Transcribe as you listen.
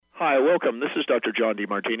Hi, welcome. This is Dr. John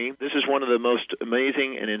DeMartini. This is one of the most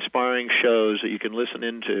amazing and inspiring shows that you can listen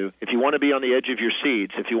into. If you want to be on the edge of your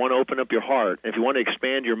seats, if you want to open up your heart, if you want to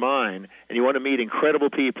expand your mind, and you want to meet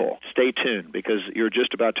incredible people, stay tuned because you're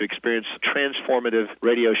just about to experience a transformative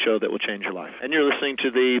radio show that will change your life. And you're listening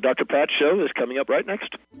to the Dr. Pat Show that's coming up right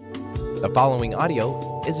next. The following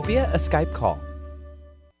audio is via a Skype call.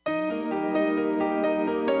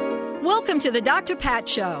 Welcome to the Dr. Pat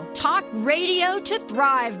Show. Talk radio to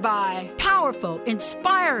thrive by. Powerful,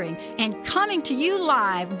 inspiring, and coming to you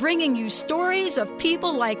live, bringing you stories of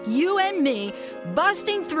people like you and me,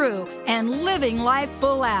 busting through and living life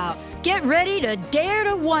full out. Get ready to dare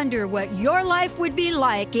to wonder what your life would be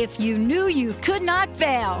like if you knew you could not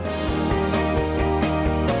fail.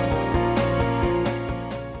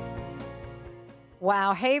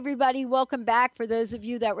 Wow. Hey, everybody. Welcome back. For those of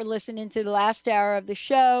you that were listening to the last hour of the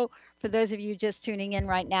show, for those of you just tuning in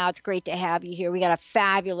right now, it's great to have you here. We got a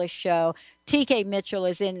fabulous show. TK Mitchell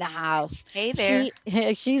is in the house. Hey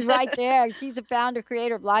there. She's right there. She's the founder,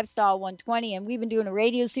 creator of Lifestyle 120, and we've been doing a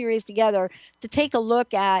radio series together to take a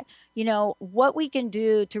look at, what we can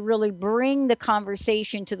do to really bring the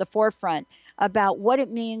conversation to the forefront about what it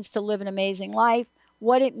means to live an amazing life,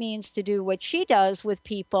 what it means to do what she does with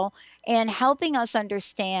people, and helping us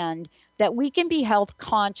understand that we can be health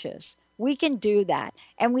conscious. We can do that,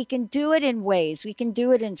 and we can do it in ways. We can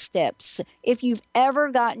do it in steps. If you've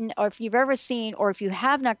ever gotten, or if you've ever seen, or if you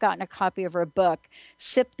have not gotten a copy of her book,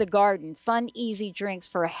 Sip the Garden, Fun, Easy Drinks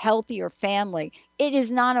for a Healthier Family, it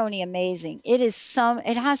is not only amazing, it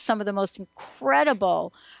has some of the most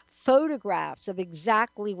incredible photographs of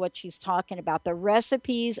exactly what she's talking about. The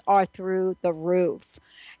recipes are through the roof.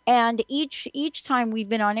 And each time we've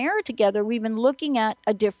been on air together, we've been looking at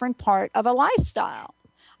a different part of a lifestyle.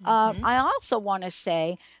 I also want to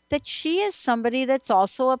say that she is somebody that's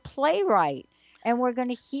also a playwright. And we're going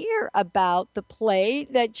to hear about the play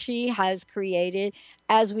that she has created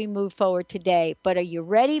as we move forward today. But are you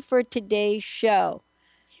ready for today's show?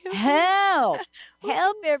 Help!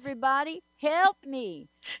 Help, everybody. Help me.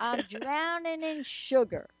 I'm drowning in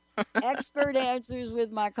sugar. Expert answers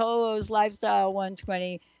with my co-host, Lifestyle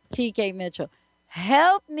 120, TK Mitchell.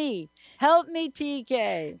 Help me. Help me,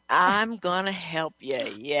 TK. I'm going to help you.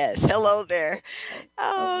 Yes. Hello there.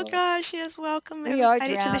 Oh, gosh. Yes. Welcome,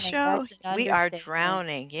 everybody, to the show. We are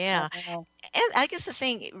drowning. Yeah. And I guess the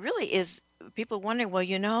thing really is people wondering, well,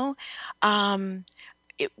 we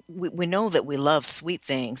know that we love sweet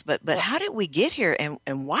things, but how did we get here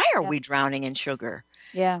and why are we drowning in sugar?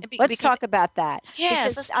 Yeah, let's talk about that.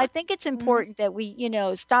 Yes, I think it's important that we,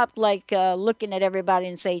 stop looking at everybody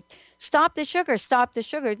and say, stop the sugar, stop the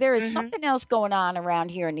sugar. There is something else going on around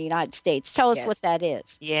here in the United States. Tell us what that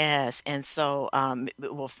is. Yes, and so,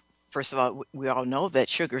 first of all, we all know that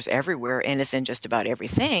sugar's everywhere and it's in just about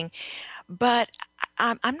everything, but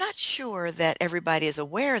I'm not sure that everybody is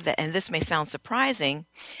aware that, and this may sound surprising,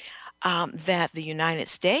 that the United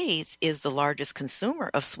States is the largest consumer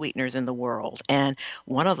of sweeteners in the world and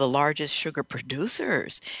one of the largest sugar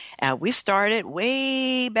producers. We started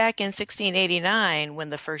way back in 1689 when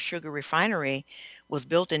the first sugar refinery was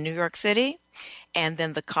built in New York City. And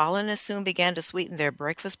then the colonists soon began to sweeten their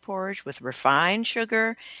breakfast porridge with refined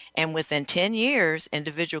sugar. And within 10 years,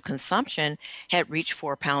 individual consumption had reached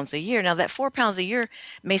 4 pounds a year. Now, that 4 pounds a year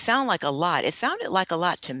may sound like a lot. It sounded like a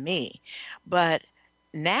lot to me, but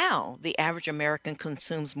now, the average American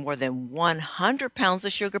consumes more than 100 pounds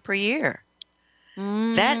of sugar per year.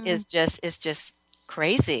 That is just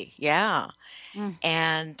crazy. Yeah.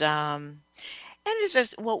 And it's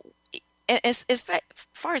just, well, as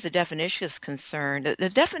far as the definition is concerned, the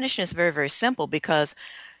definition is very, very simple because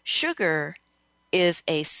sugar is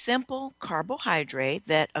a simple carbohydrate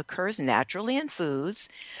that occurs naturally in foods,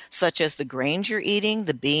 such as the grains you're eating,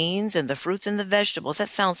 the beans and the fruits and the vegetables. That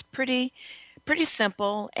sounds pretty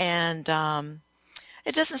simple, and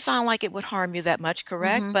it doesn't sound like it would harm you that much,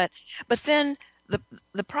 correct? But then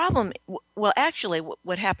the problem, well, actually,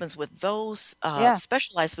 what happens with those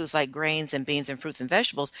specialized foods like grains and beans and fruits and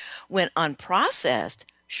vegetables, when unprocessed,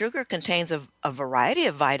 sugar contains a variety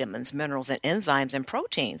of vitamins, minerals, and enzymes and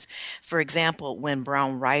proteins. For example, when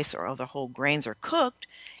brown rice or other whole grains are cooked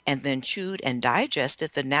and then chewed and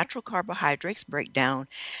digested, the natural carbohydrates break down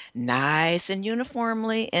nice and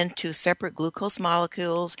uniformly into separate glucose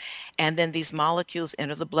molecules, and then these molecules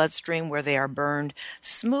enter the bloodstream where they are burned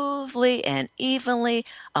smoothly and evenly,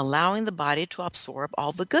 allowing the body to absorb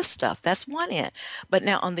all the good stuff. That's one end. But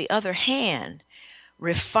now on the other hand,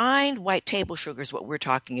 Refined white table sugar is what we're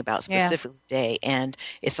talking about Yeah. specifically today, and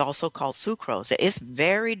it's also called sucrose. It's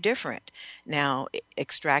very different. Now,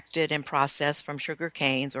 extracted and processed from sugar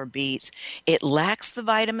canes or beets, it lacks the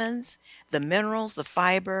vitamins, the minerals, the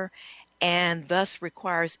fiber, and thus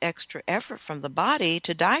requires extra effort from the body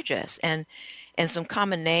to digest. And some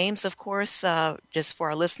common names, of course, just for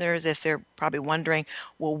our listeners, if they're probably wondering,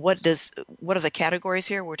 well, what are the categories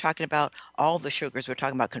here? We're talking about all the sugars. We're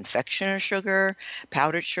talking about confectioner sugar,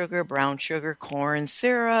 powdered sugar, brown sugar, corn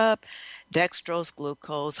syrup, dextrose,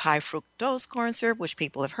 glucose, high fructose corn syrup, which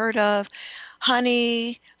people have heard of,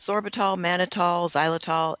 honey, sorbitol, mannitol,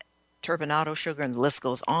 xylitol, turbinado sugar, and the list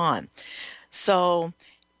goes on. So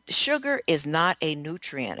sugar is not a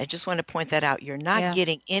nutrient. I just want to point that out. You're not Yeah.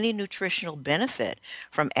 getting any nutritional benefit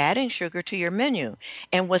from adding sugar to your menu.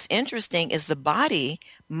 And what's interesting is the body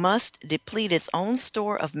must deplete its own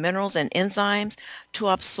store of minerals and enzymes to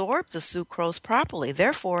absorb the sucrose properly.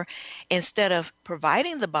 Therefore, instead of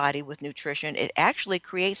providing the body with nutrition, it actually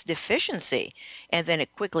creates deficiency. And then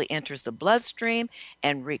it quickly enters the bloodstream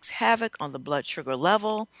and wreaks havoc on the blood sugar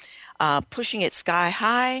level, pushing it sky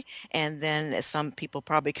high, and then, as some people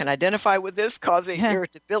probably can identify with this, causing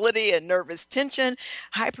irritability and nervous tension,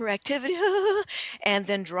 hyperactivity, and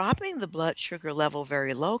then dropping the blood sugar level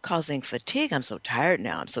very low, causing fatigue. I'm so tired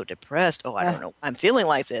now. I'm so depressed. Oh, I Yeah. don't know. I'm feeling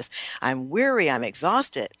like this. I'm weary. I'm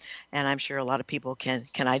exhausted. And I'm sure a lot of people can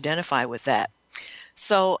identify with that.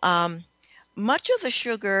 So, much of the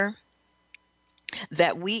sugar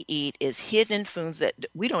that we eat is hidden in foods that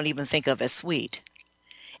we don't even think of as sweet.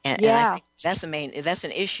 And I Yeah. think that's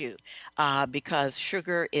an issue, because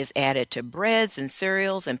sugar is added to breads and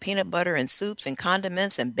cereals and peanut butter and soups and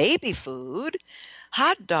condiments and baby food,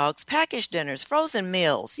 hot dogs, packaged dinners, frozen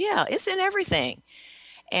meals. Yeah, it's in everything,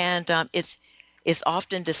 and it's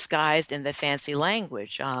often disguised in the fancy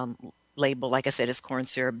language. Label, like I said, is corn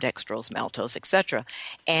syrup, dextrose, maltose, etc.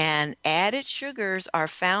 And added sugars are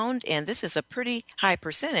found in, this is a pretty high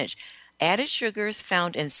percentage, added sugars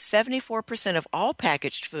found in 74% of all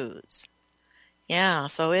packaged foods. Yeah,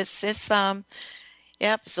 so yep,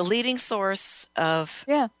 it's a leading source of.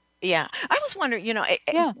 Yeah. Yeah. I was wondering,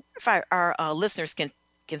 Yeah. if our listeners can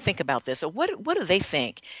think about this. So what do they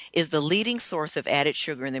think is the leading source of added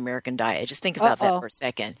sugar in the American diet? Just think about that Uh-oh. for a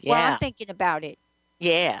second. Well, I'm Yeah. thinking about it.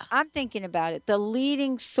 Yeah. I'm thinking about it. The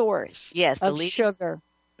leading source Yes, the of leading. sugar.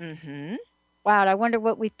 Mm-hmm. Wow, I wonder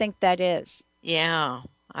what we think that is. Yeah.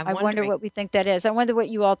 I'm I wonder wondering. what we think that is. I wonder what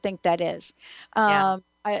you all think that is. Yeah.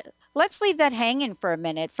 Let's leave that hanging for a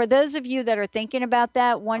minute. For those of you that are thinking about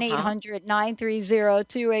that, 1 Uh-huh. 800 930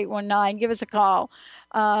 2819, give us a call.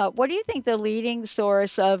 What do you think the leading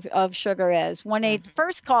source of sugar is? 1 8, Mm-hmm.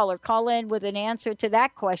 first caller, call in with an answer to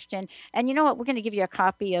that question. And you know what? We're going to give you a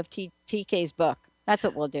copy of TK's book. That's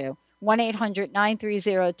what we'll do. 1 800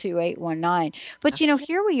 930 2819. But Okay.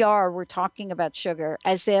 here we are, we're talking about sugar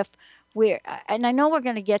as if and I know we're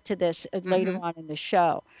going to get to this later Mm-hmm. on in the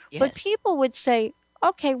show, but Yes. people would say,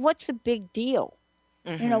 okay, what's the big deal?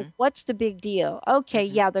 Mm-hmm. What's the big deal? Okay,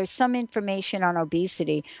 Mm-hmm. yeah, there's some information on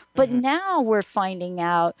obesity, but Mm-hmm. now we're finding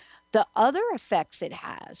out the other effects it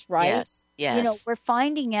has, right? Yes. Yes. We're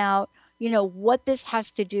finding out, what this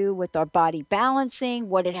has to do with our body balancing,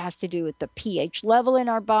 what it has to do with the pH level in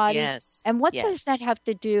our body, Yes. and what does Yes. that have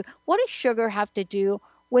to do? What does sugar have to do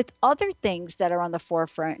with other things that are on the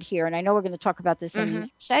forefront here? And I know we're going to talk about this in the Mm-hmm.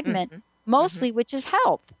 next segment, Mm-hmm. Mm-hmm. mostly, which is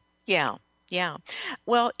health. Yeah. Yeah.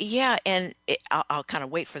 Well, yeah, and I'll kind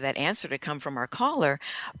of wait for that answer to come from our caller,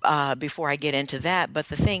 before I get into that. But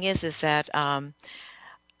the thing is that,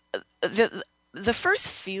 the the first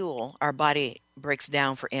fuel our body breaks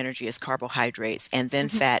down for energy is carbohydrates, and then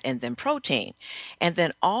Mhm. fat, and then protein. And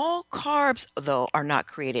then all carbs, though, are not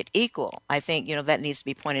created equal. I think, that needs to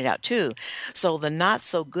be pointed out too. So the not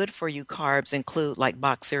so good for you carbs include like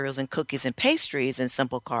boxed cereals and cookies and pastries, and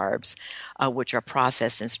simple carbs, which are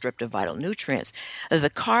processed and stripped of vital nutrients. The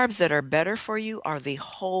carbs that are better for you are the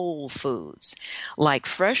whole foods, like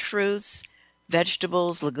fresh fruits,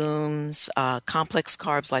 vegetables, legumes, complex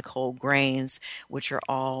carbs like whole grains, which are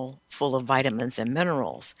all full of vitamins and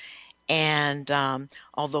minerals. And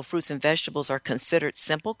although fruits and vegetables are considered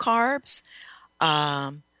simple carbs,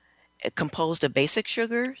 um, composed of basic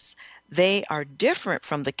sugars, they are different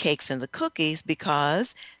from the cakes and the cookies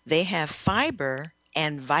because they have fiber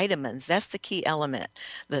and vitamins. That's the key element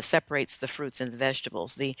that separates the fruits and the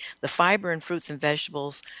vegetables. The fiber in fruits and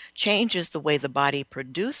vegetables changes the way the body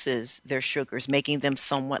produces their sugars, making them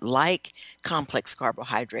somewhat like complex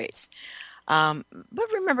carbohydrates. But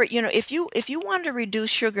remember, if you want to reduce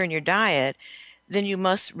sugar in your diet, then you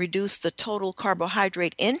must reduce the total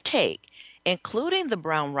carbohydrate intake, including the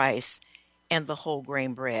brown rice and the whole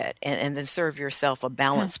grain bread, and then serve yourself a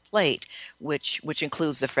balanced plate, which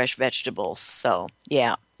includes the fresh vegetables. So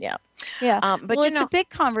yeah, yeah. Yeah. But Well, it's a big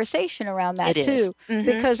conversation around it that is. too, Mm-hmm.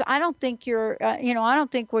 because I don't think I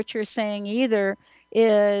don't think what you're saying either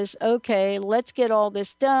is, okay, let's get all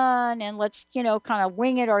this done and let's, kind of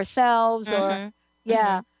wing it ourselves or, Mm-hmm.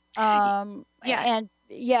 yeah. Mm-hmm.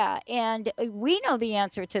 Yeah. And we know the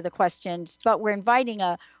answer to the questions, but we're inviting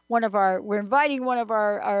one of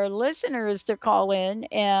our listeners to call in.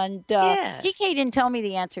 And Yes. TK didn't tell me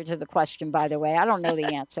the answer to the question, by the way. I don't know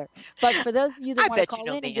the answer. But for those of you that I want to bet you call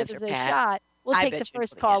know in and the give answer, us a Pat. shot, we'll I take the bet you know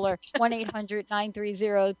first the answer. caller,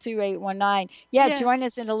 1-800-930-2819. Yeah, Yeah. join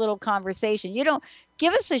us in a little conversation.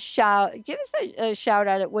 Give us a shout. Give us a shout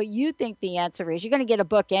out at what you think the answer is. You're going to get a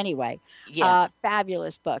book anyway. Yeah.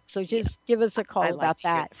 Fabulous book. So Yeah. just give us a I call like about to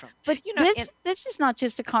hear that. that from But and this is not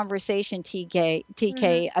just a conversation, TK,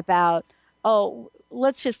 mhm, about, oh,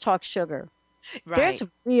 let's just talk sugar. There's right. a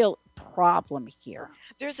real problem here.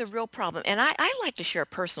 There's a real problem. And I like to share a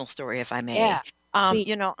personal story, if I may. Yeah, please.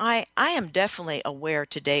 I am definitely aware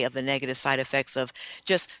today of the negative side effects of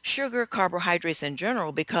just sugar, carbohydrates in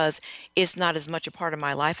general, because it's not as much a part of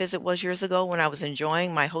my life as it was years ago when I was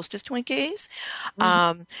enjoying my Hostess Twinkies.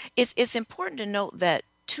 Mhm. It's important to note that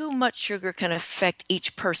too much sugar can affect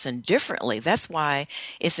each person differently. That's why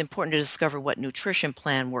it's important to discover what nutrition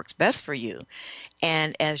plan works best for you.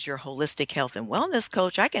 And as your holistic health and wellness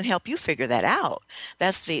coach, I can help you figure that out.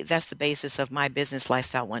 That's the basis of my business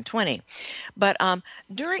Lifestyle 120. But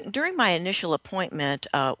during my initial appointment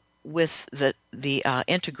with the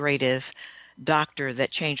integrative doctor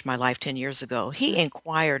that changed my life 10 years ago, he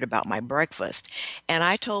inquired about my breakfast. And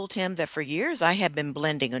I told him that for years I had been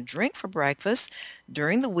blending a drink for breakfast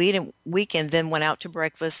during the week and then went out to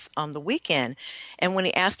breakfast on the weekend. And when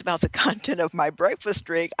he asked about the content of my breakfast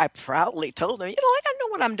drink, I proudly told him, like I know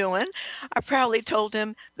what I'm doing. I proudly told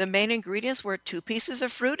him the main ingredients were 2 pieces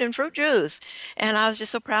of fruit and fruit juice. And I was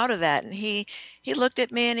just so proud of that. And he looked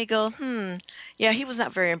at me and he goes, yeah, he was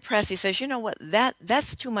not very impressed. He says, you know what,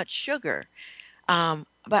 that's too much sugar.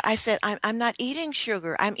 But I said, I'm not eating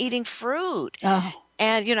sugar. I'm eating fruit. Oh,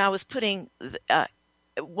 And, I was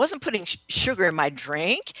wasn't putting sugar in my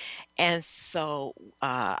drink. And so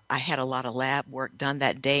I had a lot of lab work done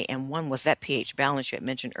that day. And one was that pH balance you had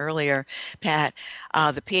mentioned earlier, Pat.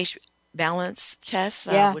 The pH balance test,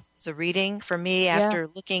 yeah, which is a reading for me yeah. after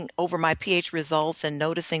looking over my pH results and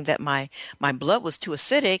noticing that my blood was too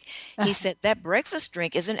acidic. He said, that breakfast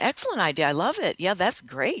drink is an excellent idea. I love it. Yeah, that's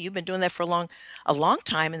great. You've been doing that for a long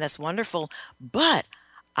time, and that's wonderful. But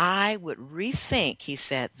I would rethink, he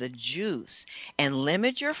said, the juice and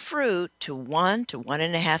limit your fruit to 1 to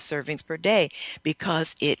 1.5 servings per day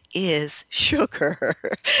because it is sugar.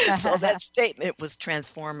 So that statement was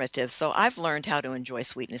transformative. So I've learned how to enjoy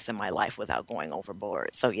sweetness in my life without going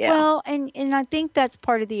overboard. So yeah. Well, and I think that's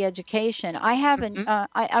part of the education. I haven't. Hmm.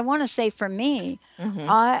 I want to say for me,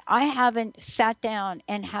 Hmm. I haven't sat down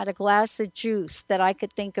and had a glass of juice that I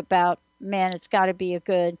could think about. Man, it's got to be a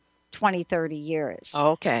good 20, 30 years.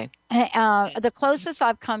 Okay. The Yes. closest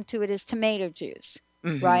I've come to it is tomato juice,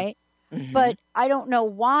 Hmm. right? Hmm. But I don't know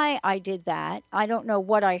why I did that. I don't know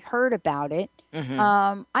what I heard about it.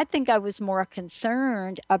 Hmm. I think I was more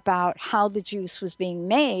concerned about how the juice was being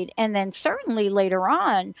made, and then certainly later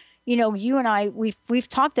on, you and I we've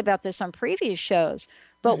talked about this on previous shows,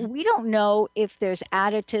 but Hmm. we don't know if there's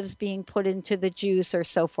additives being put into the juice or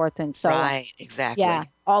so forth and so on. Right. Yeah, Exactly.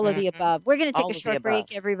 all of Hmm. the above. We're going to take a All of the short above.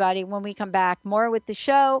 break, everybody. When we come back, more with the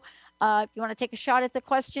show. If you want to take a shot at the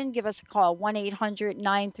question, give us a call,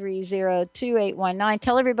 1-800-930-2819.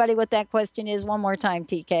 Tell everybody what that question is one more time,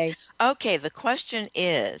 TK. Okay. The question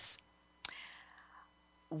is,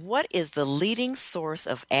 what is the leading source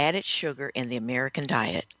of added sugar in the American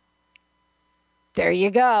diet? There you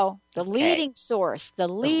go. The Okay. leading source. The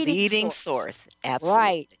The leading leading source. source. Right.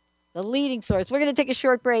 Absolutely. The leading source. We're going to take a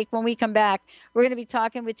short break. When we come back, we're going to be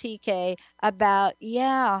talking with TK about,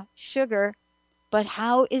 yeah, sugar, but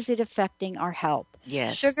how is it affecting our health?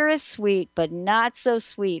 Yes. Sugar is sweet, but not so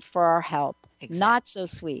sweet for our health. Not Exactly. so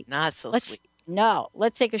sweet. Not so Let's sweet. no.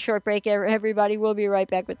 Let's take a short break, everybody. We'll be right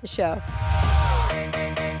back with the show.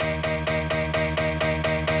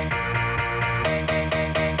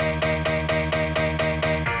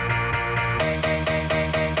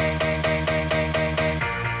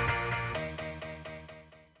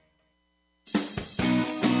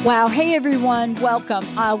 Wow. Hey, everyone. Welcome.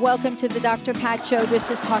 Welcome to the Dr. Pat Show. This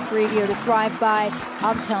is Talk Radio to Thrive By.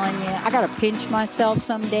 I'm telling you, I got to pinch myself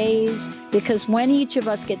some days because when each of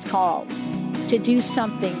us gets called to do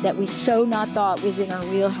something that we so not thought was in our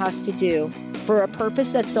wheelhouse to do, for a purpose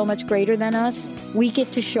that's so much greater than us, we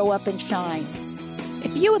get to show up and shine.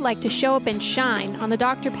 If you would like to show up and shine on the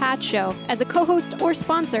Dr. Pat Show as a co-host or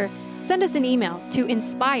sponsor, send us an email to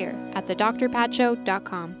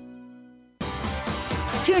inspire@thedrpatshow.com.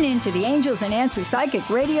 Tune in to the Angels and Answers Psychic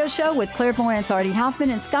Radio Show with clairvoyants Artie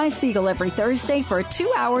Hoffman and Sky Siegel every Thursday for a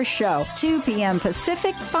 2-hour show, 2 p.m.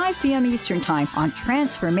 Pacific, 5 p.m. Eastern Time on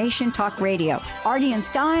Transformation Talk Radio. Artie and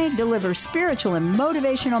Sky deliver spiritual and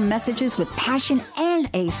motivational messages with passion and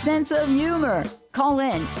a sense of humor. Call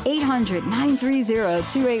in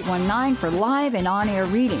 800-930-2819 for live and on-air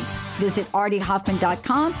readings. Visit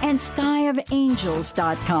artiehoffman.com and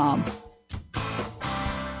skyofangels.com.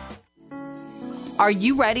 Are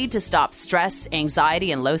you ready to stop stress,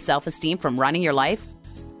 anxiety, and low self-esteem from running your life?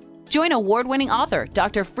 Join award-winning author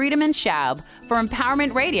Dr. Friedemann Schaub for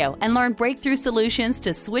Empowerment Radio and learn breakthrough solutions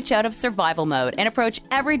to switch out of survival mode and approach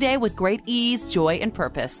every day with great ease, joy, and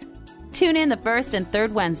purpose. Tune in the first and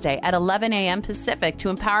third Wednesday at 11 a.m. Pacific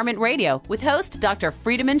to Empowerment Radio with host Dr.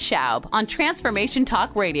 Friedemann Schaub on Transformation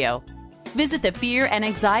Talk Radio. Visit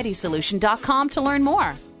thefearandanxietysolution.com to learn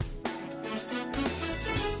more.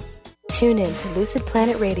 Tune in to Lucid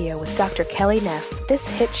Planet Radio with Dr. Kelly Neff. This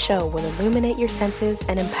hit show will illuminate your senses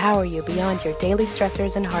and empower you beyond your daily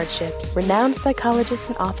stressors and hardships. Renowned psychologist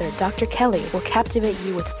and author Dr. Kelly will captivate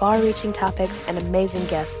you with far-reaching topics and amazing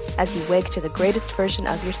guests as you wake to the greatest version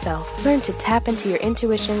of yourself. Learn to tap into your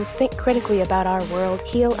intuitions, think critically about our world,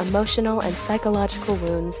 heal emotional and psychological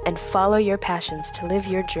wounds, and follow your passions to live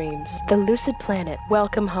your dreams. The Lucid Planet.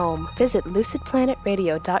 Welcome home. Visit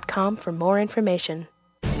lucidplanetradio.com for more information.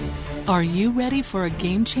 Are you ready for a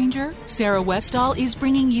game changer? Sarah Westall is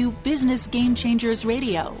bringing you Business Game Changers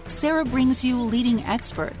Radio. Sarah brings you leading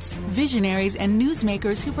experts, visionaries, and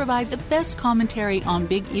newsmakers who provide the best commentary on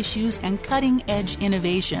big issues and cutting-edge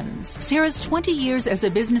innovations. Sarah's 20 years as a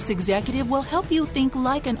business executive will help you think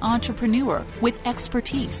like an entrepreneur with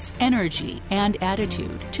expertise, energy, and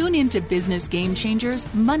attitude. Tune in to Business Game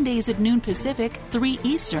Changers Mondays at noon Pacific, 3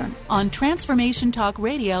 Eastern on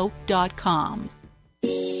TransformationTalkRadio.com.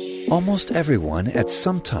 Almost everyone at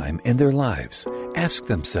some time in their lives ask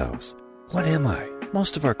themselves, what am I?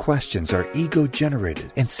 Most of our questions are ego-generated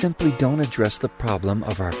and simply don't address the problem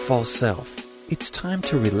of our false self. It's time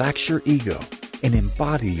to relax your ego and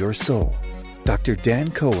embody your soul. Dr. Dan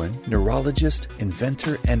Cohen, neurologist,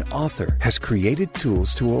 inventor, and author, has created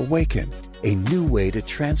tools to awaken a new way to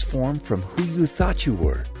transform from who you thought you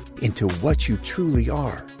were into what you truly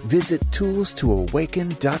are. Visit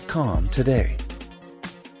toolstoawaken.com today.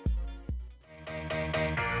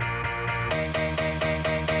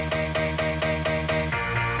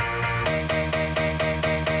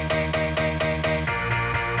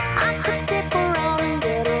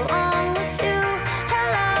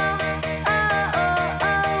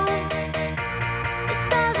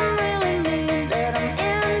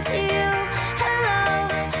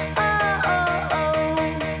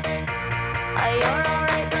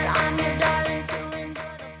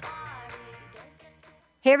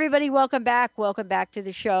 Hey, everybody, welcome back. Welcome back to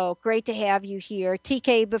the show. Great to have you here.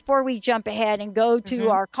 TK, before we jump ahead and go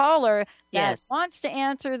to our caller that wants to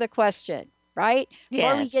answer the question, right?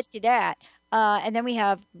 Before we get to that, and then we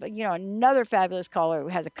have, another fabulous caller who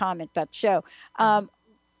has a comment about the show.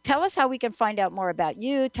 Tell us how we can find out more about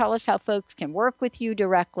you. Tell us how folks can work with you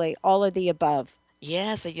directly, all of the above.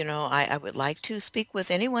 Yes, I would like to speak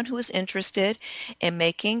with anyone who is interested in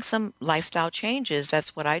making some lifestyle changes.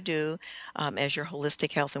 That's what I do as your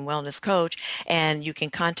holistic health and wellness coach. And you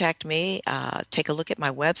can contact me, take a look at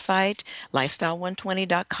my website,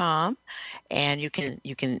 lifestyle120.com, and you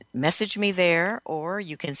can message me there, or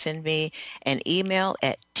you can send me an email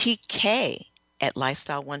at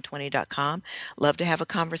tk@lifestyle120.com. Love to have a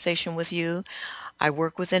conversation with you. I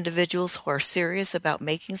work with individuals who are serious about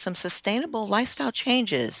making some sustainable lifestyle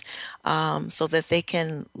changes so that they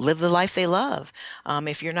can live the life they love.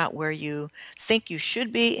 If you're not where you think you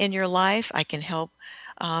should be in your life, I can help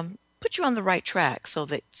put you on the right track so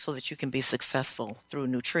that you can be successful through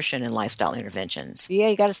nutrition and lifestyle interventions. Yeah,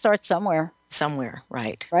 you got to start somewhere. Somewhere,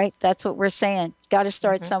 right. Right, that's what we're saying. Got to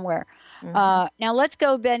start somewhere. Now let's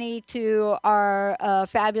go, Benny, to our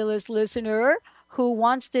fabulous listener who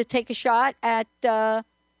wants to take a shot at the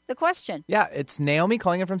question. Yeah, it's Naomi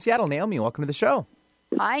calling in from Seattle. Naomi, welcome to the show.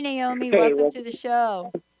 Hi, Naomi. Welcome to the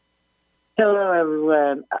show. Hello,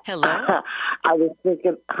 everyone. Hello. I was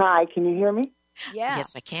thinking, hi, can you hear me? Yeah.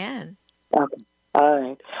 Yes, I can. Okay. All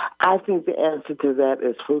right. I think the answer to that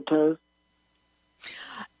is fructose.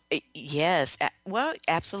 Yes. Well,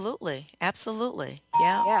 absolutely. Absolutely.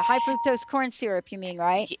 Yeah. Yeah, high fructose corn syrup, you mean,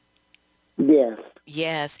 right? Yes.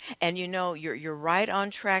 Yes, and you're right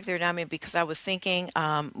on track there. I mean, because I was thinking,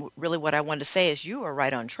 really, what I wanted to say is you are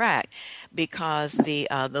right on track, because the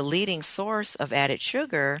leading source of added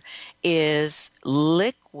sugar is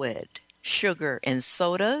liquid sugar in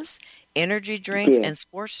sodas, energy drinks, Yeah. and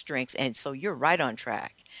sports drinks, and so you're right on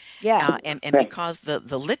track. Yeah. And Right. because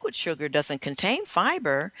the liquid sugar doesn't contain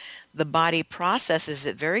fiber, the body processes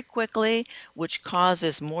it very quickly, which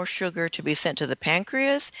causes more sugar to be sent to the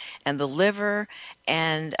pancreas and the liver,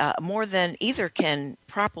 and more than either can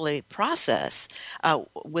properly process,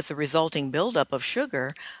 with the resulting buildup of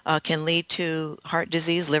sugar, can lead to heart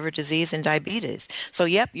disease, liver disease, and diabetes. So,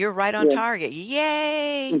 yep, you're right on Yeah. target.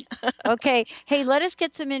 Yay! Okay. Hey, let us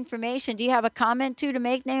get some information. Do you have a comment to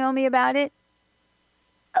make, Naomi, about it?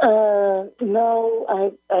 No,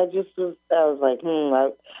 I just I was like,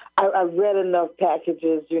 I read enough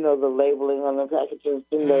packages, the labeling on the packages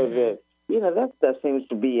to know that, that stuff seems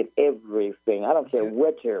to be in everything. I don't care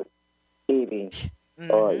what you're eating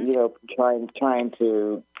or, trying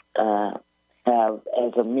to have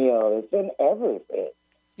as a meal. It's in everything.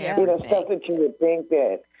 Yeah. Stuff that you would think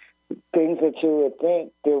things that you would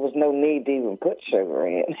think there was no need to even put sugar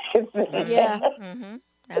in. Yeah.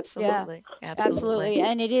 Absolutely. Yeah, Absolutely. absolutely.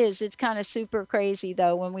 And it is. It's kind of super crazy,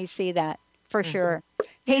 though, when we see that, for sure.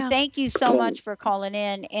 Hey, Yeah. thank you so much for calling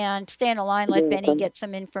in, and stay on the line. Let Benny get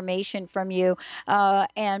some information from you.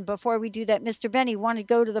 And before we do that, Mr. Benny, want to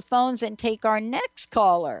go to the phones and take our next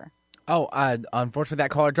caller. Oh, unfortunately,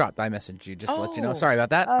 that caller dropped. I messaged you just to let you know. Oh, Sorry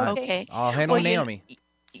about that. Okay. okay. I'll handle Well, Naomi.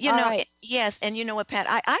 All right. yes, and you know what, Pat,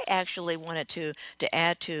 I actually wanted to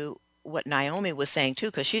add to what Naomi was saying too,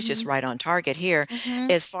 because she's just right on target here, Mm-hmm.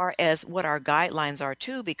 as far as what our guidelines are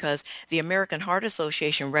too, because the American Heart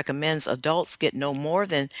Association recommends adults get no more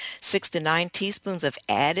than 6 to 9 teaspoons of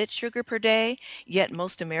added sugar per day, yet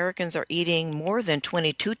most Americans are eating more than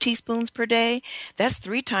 22 teaspoons per day. That's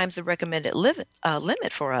 3 times the recommended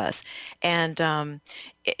limit for us. And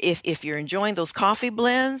if you're enjoying those coffee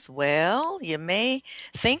blends, well, you may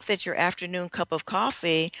think that your afternoon cup of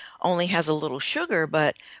coffee only has a little sugar,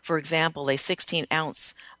 but for example, a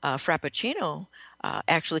 16-ounce Frappuccino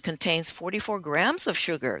actually contains 44 grams of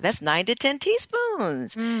sugar. That's 9 to 10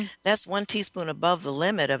 teaspoons. That's 1 teaspoon above the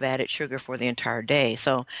limit of added sugar for the entire day.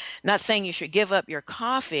 So, not saying you should give up your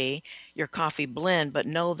coffee blend, but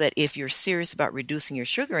know that if you're serious about reducing your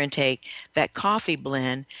sugar intake, that coffee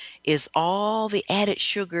blend is all the added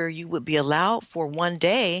sugar you would be allowed for one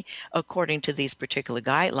day according to these particular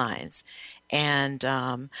guidelines. And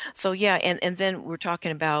so, yeah, and then we're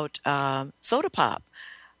talking about soda pop.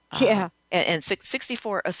 Yeah. And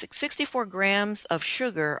 64 grams of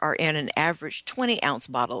sugar are in an average 20-ounce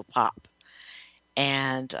bottle of pop.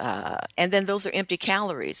 And then those are empty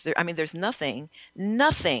calories. There's nothing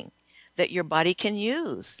that your body can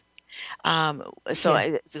use. So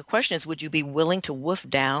the question is, would you be willing to wolf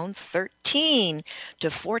down 13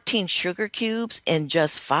 to 14 sugar cubes in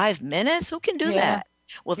just 5 minutes? Who can do Yeah. that?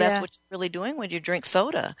 Well, that's Yeah. what you're really doing when you drink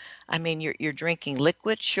soda. You're drinking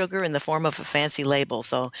liquid sugar in the form of a fancy label.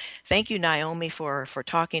 So thank you, Naomi, for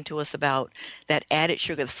talking to us about that added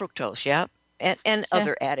sugar, the fructose, yep, and Yeah.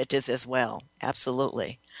 other additives as well.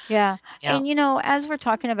 Absolutely. Yeah. Yeah. And, as we're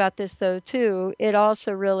talking about this, though, too, it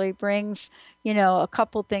also really brings, a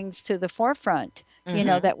couple things to the forefront,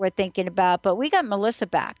 that we're thinking about. But we got Melissa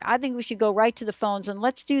back. I think we should go right to the phones, and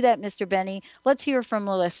let's do that, Mr. Benny. Let's hear from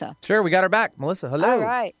Melissa. Sure, we got her back. Melissa, hello. All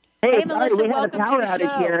right. Hey, Melissa, sorry, we had a welcome to power the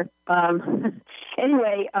outage show. here.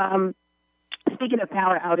 Anyway, speaking of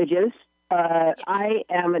power outages, I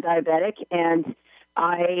am a diabetic, and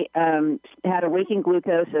I had a waking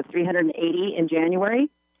glucose of 380 in January,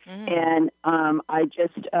 and I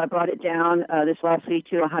just brought it down this last week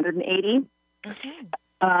to 180.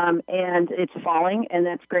 And it's falling, and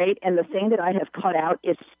that's great. And the thing that I have cut out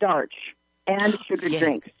is starch and sugar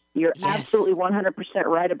drinks. You're absolutely 100%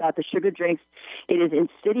 right about the sugar drinks. It is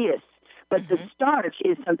insidious. But the starch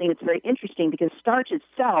is something that's very interesting, because starch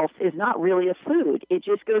itself is not really a food. It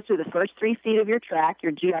just goes through the first 3 feet of your tract.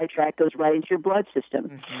 Your GI tract goes right into your blood system.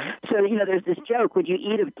 So, there's this joke. Would you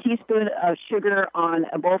eat a teaspoon of sugar on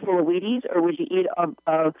a bowl full of Wheaties, or would you eat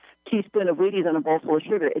a teaspoon of Wheaties on a bowl full of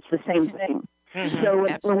sugar? It's the same thing. So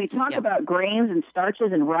when we talk about grains and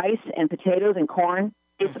starches and rice and potatoes and corn,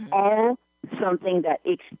 it's all something that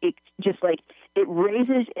it just like it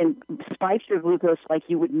raises and spikes your glucose like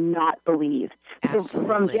you would not believe. So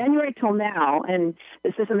from January till now, and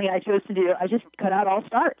this is something I chose to do, I just cut out all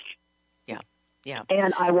starch. Yeah.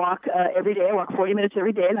 And I walk every day. I walk 40 minutes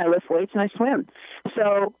every day, and I lift weights and I swim.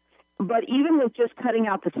 So, but even with just cutting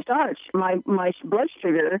out the starch, my blood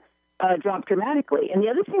sugar drop dramatically. And the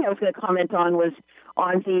other thing I was going to comment on was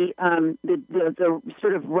on the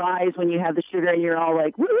sort of rise when you have the sugar and you're all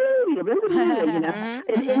like, woo, you know,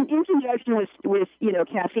 in conjunction with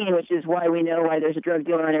caffeine, which is why we know why there's a drug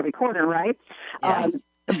dealer on every corner, right? Yeah.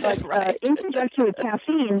 But right. In conjunction with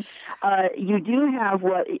caffeine, you do have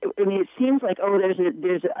it seems like,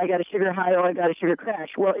 I got a sugar high, I got a sugar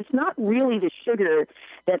crash. Well, it's not really the sugar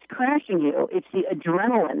that's crashing you, it's the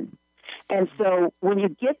adrenaline. And so when you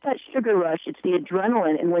get that sugar rush, it's the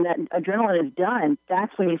adrenaline. And when that adrenaline is done,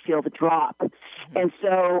 that's when you feel the drop. Mm-hmm. And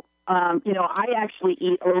so, I actually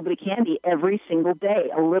eat a little bit of candy every single day,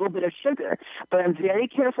 a little bit of sugar. But I'm very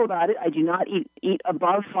careful about it. I do not eat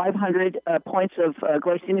above 500 points of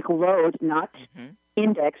glycemic load, not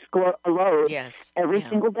index load, every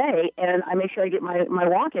single day. And I make sure I get my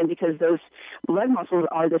walk in, because those leg muscles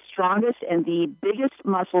are the strongest and the biggest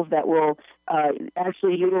muscles that will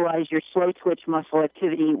actually utilize your slow twitch muscle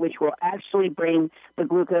activity, which will actually bring the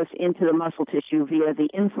glucose into the muscle tissue via the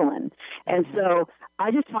insulin. And so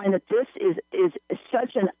I just find that this is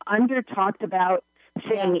such an under-talked about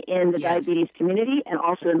thing in the diabetes community and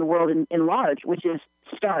also in the world in large, which is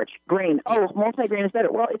starch, grain. Oh, multigrain is better.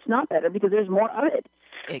 Well, it's not better because there's more of it.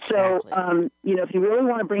 Exactly. So, if you really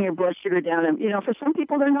want to bring your blood sugar down, and for some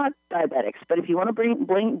people they're not diabetics, but if you want to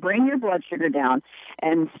bring your blood sugar down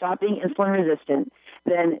and stop being insulin resistant,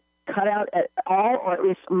 then cut out all or at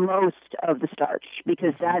least most of the starch,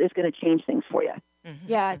 because that is going to change things for you.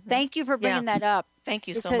 Yeah, thank you for bringing that up. Thank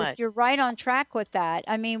you so because much. You're right on track with that.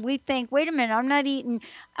 I mean, we think, wait a minute, I'm not eating.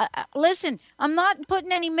 Listen, I'm not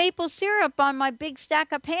putting any maple syrup on my big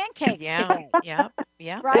stack of pancakes today. Yeah.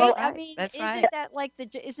 Right? Well, I mean, that's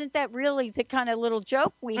isn't that really the kind of little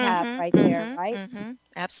joke we have right there, right?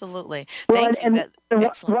 Absolutely. Well, Thank you.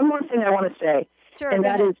 Excellent. One more thing I want to say, and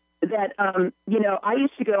that is that, I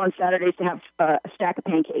used to go on Saturdays to have a stack of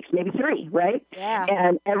pancakes, maybe 3, right? Yeah.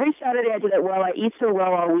 And every Saturday I do that. Well, I eat so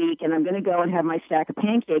well all week, and I'm going to go and have my stack of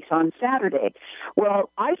pancakes on Saturday.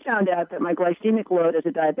 Well, I found out that my glycemic load as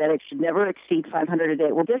a diabetic should never exceed 500 a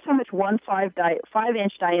day. Well, guess how much 1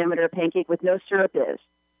 5-inch diameter pancake with no syrup is?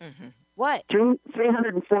 What?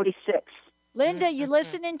 346. Linda, you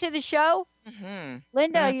listening to the show?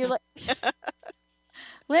 Linda,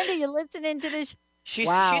 Linda, you listening to this?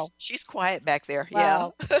 She's quiet back there.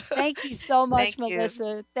 Wow. Yeah. Thank you so much,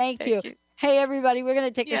 Melissa. Thank you. Hey, everybody, we're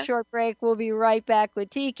going to take a short break. We'll be right back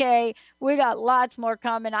with TK. We got lots more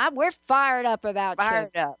coming. We're fired up about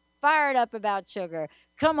sugar. Fired up about sugar.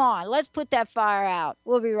 Come on, let's put that fire out.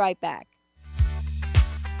 We'll be right back.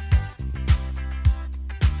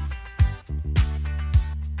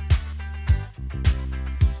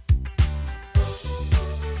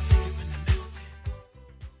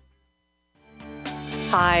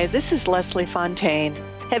 Hi, this is Leslie Fontaine.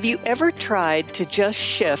 Have you ever tried to just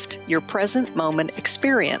shift your present moment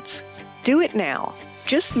experience? Do it now.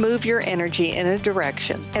 Just move your energy in a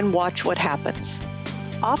direction and watch what happens.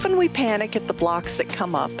 Often we panic at the blocks that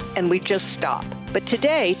come up and we just stop. But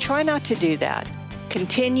today, try not to do that.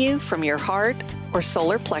 Continue from your heart or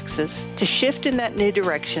solar plexus to shift in that new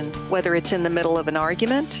direction, whether it's in the middle of an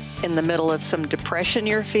argument, in the middle of some depression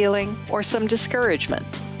you're feeling, or some discouragement.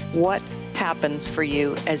 What happens for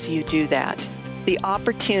you as you do that? The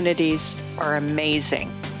opportunities are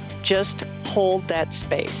amazing. Just hold that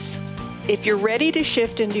space. If you're ready to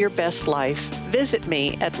shift into your best life, visit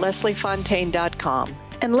me at lesliefontaine.com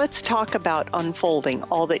and let's talk about unfolding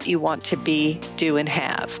all that you want to be, do, and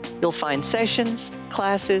have. You'll find sessions,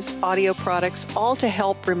 classes, audio products, all to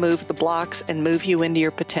help remove the blocks and move you into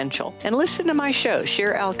your potential. And listen to my show,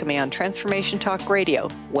 Sheer Alchemy, on Transformation Talk Radio,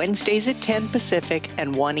 Wednesdays at 10 Pacific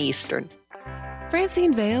and 1 Eastern.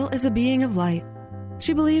 Francine Vale is a being of light.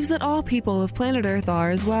 She believes that all people of planet Earth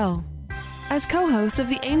are as well. As co-host of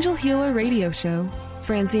the Angel Healer radio show,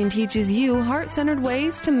 Francine teaches you heart-centered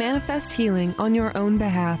ways to manifest healing on your own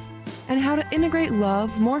behalf and how to integrate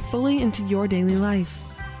love more fully into your daily life.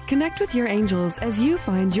 Connect with your angels as you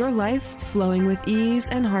find your life flowing with ease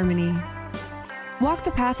and harmony. Walk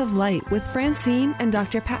the path of light with Francine and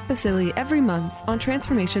Dr. Pat Basili every month on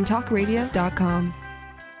TransformationTalkRadio.com.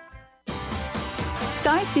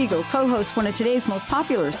 Sky Siegel co-hosts one of today's most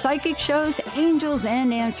popular psychic shows, Angels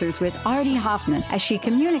and Answers, with Artie Hoffman, as she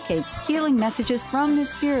communicates healing messages from the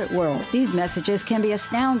spirit world. These messages can be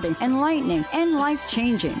astounding, enlightening, and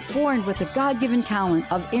life-changing. Born with the God-given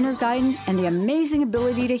talent of inner guidance and the amazing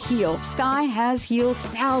ability to heal, Sky has healed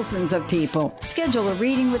thousands of people. Schedule a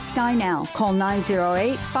reading with Sky now. Call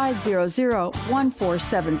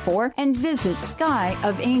 908-500-1474 and visit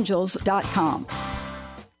skyofangels.com.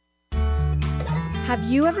 Have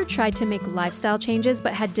you ever tried to make lifestyle changes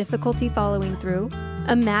but had difficulty following through?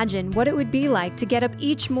 Imagine what it would be like to get up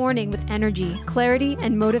each morning with energy, clarity,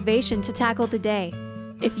 and motivation to tackle the day.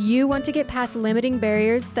 If you want to get past limiting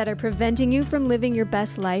barriers that are preventing you from living your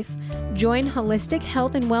best life, join holistic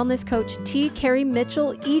health and wellness coach Kari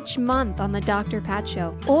Mitchell each month on the Dr. Pat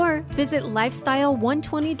Show, or visit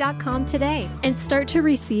lifestyle120.com today and start to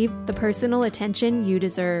receive the personal attention you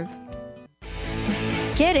deserve.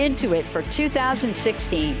 Get into it for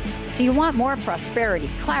 2016. Do you want more prosperity,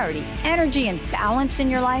 clarity, energy, and balance in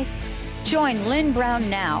your life? Join Lynn Brown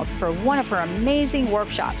now for one of her amazing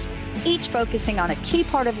workshops, each focusing on a key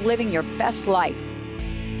part of living your best life.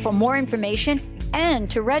 For more information and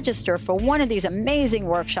to register for one of these amazing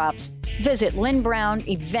workshops, visit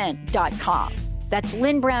lynnbrownevent.com. That's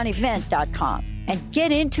lynnbrownevent.com. And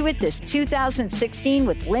get into it this 2016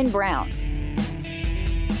 with Lynn Brown.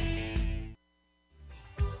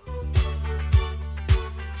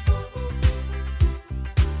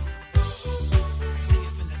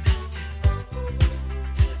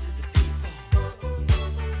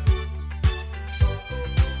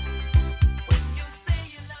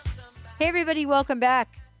 Hey, everybody, welcome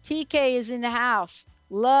back. TK is in the house.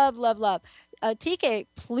 Love, love, love. TK,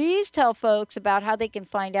 please tell folks about how they can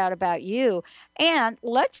find out about you. And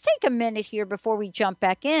let's take a minute here before we jump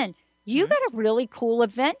back in. You got a really cool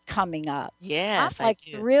event coming up. Yes, I'm I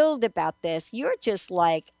do. thrilled about this. You're just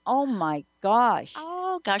like, oh my gosh.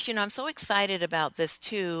 Oh, gosh, I'm so excited about this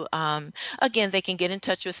too. Again, they can get in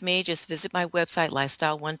touch with me. Just visit my website,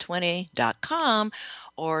 lifestyle120.com,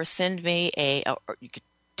 or send me or you could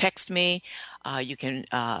text me. You can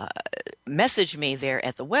message me there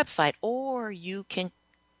at the website, or you can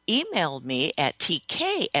email me at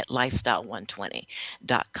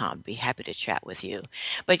tk@lifestyle120.com. Be happy to chat with you.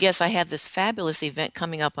 But yes, I have this fabulous event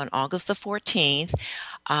coming up on August the 14th.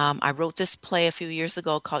 I wrote this play a few years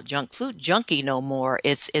ago called Junk Food Junkie No More.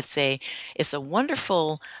 It's a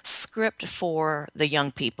wonderful script for the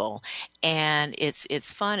young people, and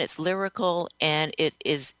it's fun, it's lyrical, and it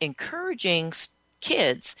is encouraging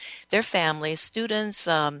kids, their families, students,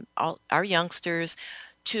 all our youngsters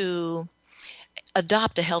to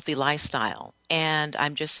adopt a healthy lifestyle. And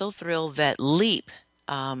I'm just so thrilled that LEAP,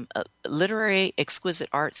 a Literary Exquisite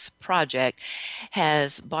Arts Project,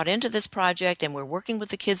 has bought into this project, and we're working with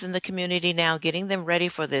the kids in the community now, getting them ready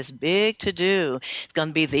for this big to-do. It's going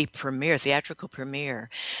to be the theatrical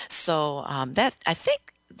premiere. So that, I think,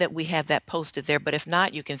 that we have that posted there, but if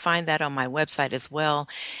not, you can find that on my website as well.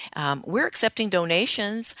 We're accepting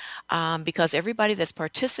donations because everybody that's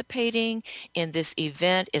participating in this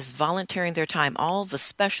event is volunteering their time. All the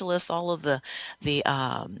specialists, all of the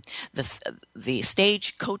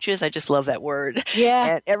stage coaches, I just love that word. Yeah.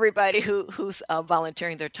 And everybody who's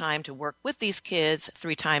volunteering their time to work with these kids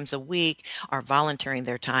 3 times a week are volunteering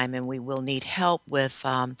their time, and we will need help with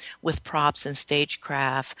props and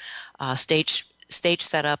stagecraft, stage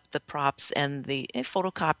setup, the props, and the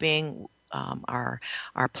photocopying, our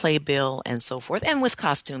playbill, and so forth, and with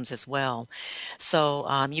costumes as well. So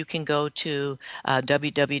you can go to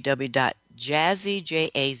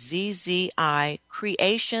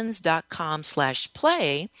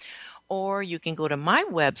www.jazzicreations.com/play, or you can go to my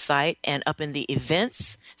website, and up in the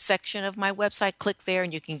events section of my website, click there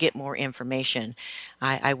and you can get more information.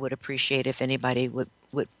 I would appreciate if anybody would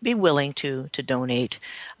be willing to donate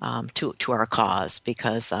to our cause,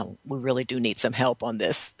 because we really do need some help on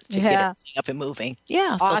this to get everything up and moving.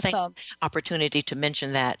 Yeah, so thanks for the opportunity to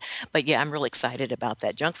mention that. But yeah, I'm really excited about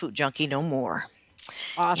that. Junk Food Junkie No More.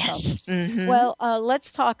 Awesome. Yes. Mm-hmm. Well,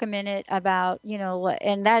 let's talk a minute about,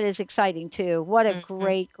 and that is exciting too. What a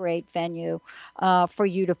great, great venue for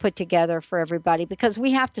you to put together for everybody, because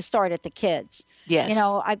we have to start at the kids. Yes.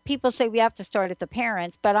 People say we have to start at the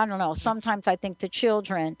parents, but I don't know. Sometimes I think the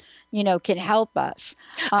children, can help us.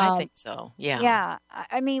 I think so. Yeah. Yeah.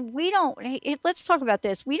 I mean, let's talk about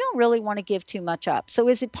this. We don't really want to give too much up. So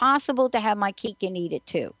is it possible to have my cake and eat it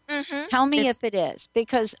too? Mm-hmm. Tell me if it is,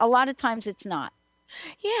 because a lot of times it's not.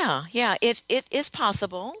 Yeah, it is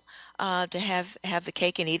possible to have the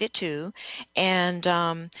cake and eat it too, and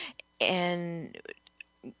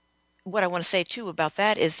what I want to say too about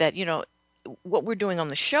that is that what we're doing on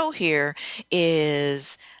the show here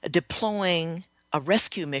is deploying a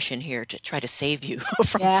rescue mission here to try to save you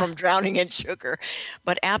from drowning in sugar,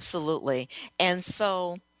 but absolutely. And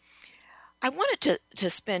so I wanted to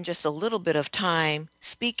spend just a little bit of time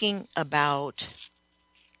speaking about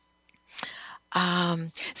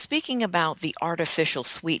Speaking about the artificial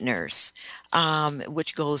sweeteners,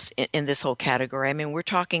 which goes in this whole category, I mean, we're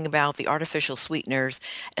talking about the artificial sweeteners,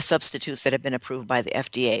 substitutes that have been approved by the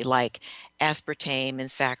FDA, like aspartame and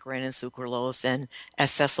saccharin and sucralose and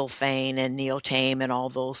acesulfame and neotame and all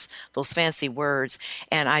those fancy words.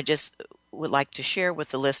 And I just would like to share with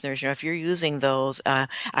the listeners, if you're using those,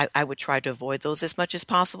 I would try to avoid those as much as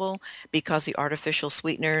possible, because the artificial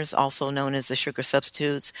sweeteners, also known as the sugar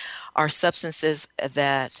substitutes, are substances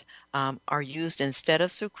that are used instead of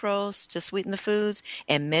sucrose to sweeten the foods,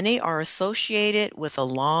 and many are associated with a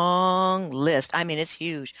long list. I mean, it's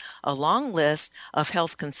huge, a long list of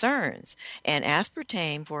health concerns. And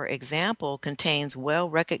aspartame, for example, contains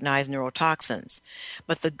well-recognized neurotoxins.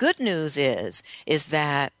 But the good news is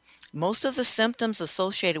that most of the symptoms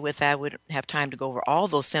associated with that, we don't have time to go over all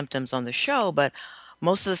those symptoms on the show, but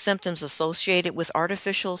most of the symptoms associated with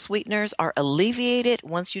artificial sweeteners are alleviated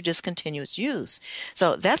once you discontinue its use.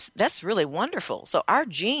 So that's really wonderful. So our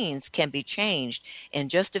genes can be changed in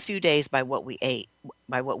just a few days by what we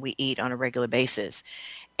eat on a regular basis.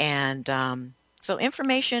 And so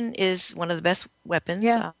information is one of the best weapons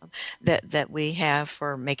that we have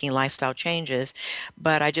for making lifestyle changes.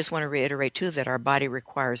 But I just want to reiterate too that our body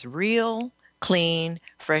requires real, clean,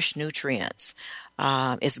 fresh nutrients.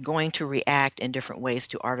 Is going to react in different ways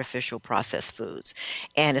to artificial processed foods.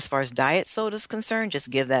 And as far as diet soda is concerned,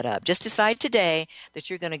 just give that up. Just decide today that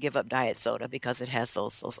you're going to give up diet soda because it has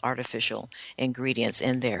those artificial ingredients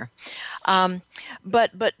in there.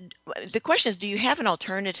 But the question is, do you have an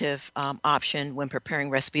alternative option when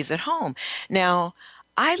preparing recipes at home? Now,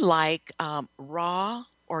 I like raw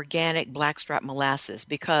organic blackstrap molasses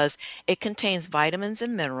because it contains vitamins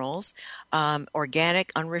and minerals. Organic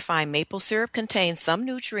unrefined maple syrup contains some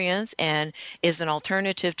nutrients and is an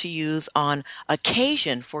alternative to use on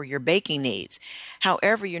occasion for your baking needs.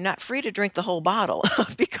 However, you're not free to drink the whole bottle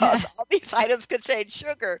because all these items contain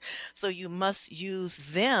sugar, so you must use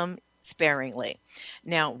them sparingly.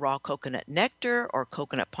 Now, raw coconut nectar or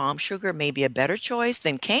coconut palm sugar may be a better choice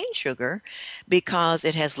than cane sugar because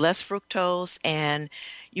it has less fructose, and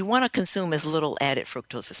you want to consume as little added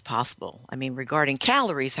fructose as possible. I mean, regarding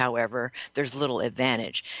calories, however, there's little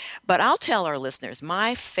advantage. But I'll tell our listeners,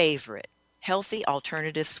 my favorite healthy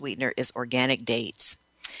alternative sweetener is organic dates.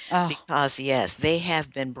 Because, yes, they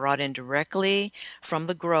have been brought in directly from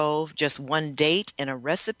the grove. Just one date in a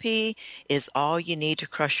recipe is all you need to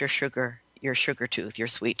crush your sugar tooth, your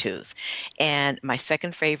sweet tooth. And my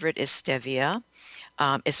second favorite is stevia.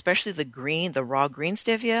 Especially the raw green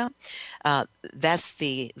stevia. That's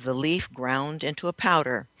the leaf ground into a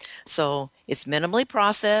powder. So it's minimally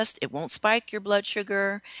processed, it won't spike your blood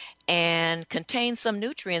sugar, and contains some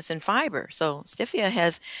nutrients and fiber. So stevia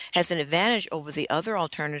has an advantage over the other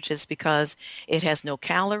alternatives because it has no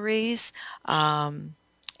calories. And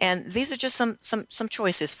these are just some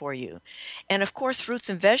choices for you. And of course, fruits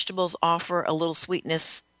and vegetables offer a little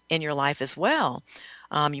sweetness in your life as well.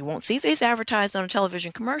 You won't see these advertised on a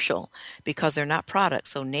television commercial because they're not products.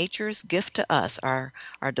 So nature's gift to us are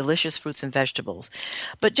delicious fruits and vegetables.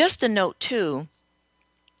 But just a note too,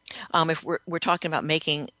 if we're talking about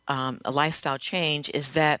making a lifestyle change,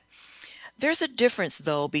 is that there's a difference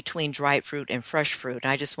though between dried fruit and fresh fruit.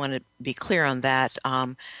 And I just want to be clear on that.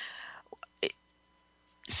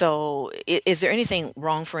 So is there anything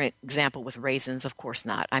wrong, for example, with raisins? Of course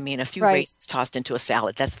not. I mean, a few raisins tossed into a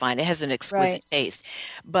salad, that's fine. It has an exquisite taste.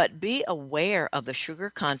 But be aware of the sugar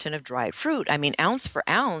content of dried fruit. I mean, ounce for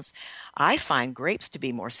ounce, I find grapes to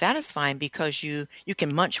be more satisfying because you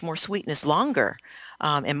can munch more sweetness longer,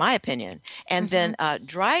 in my opinion. And then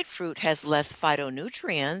dried fruit has less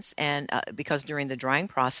phytonutrients, and because during the drying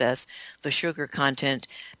process, the sugar content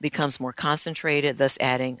becomes more concentrated, thus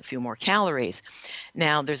adding a few more calories.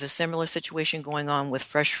 Now, there's a similar situation going on with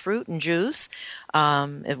fresh fruit and juice.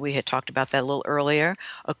 We had talked about that a little earlier.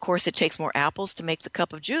 Of course, it takes more apples to make the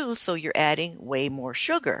cup of juice, so you're adding way more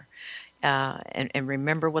sugar. And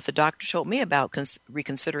remember what the doctor told me about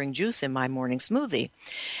reconsidering juice in my morning smoothie.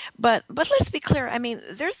 But let's be clear. I mean,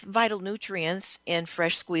 there's vital nutrients in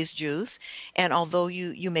fresh squeezed juice, and although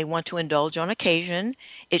you may want to indulge on occasion,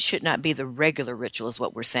 it should not be the regular ritual, is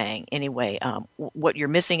what we're saying. Anyway, what you're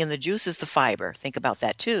missing in the juice is the fiber. Think about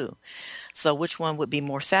that too. So which one would be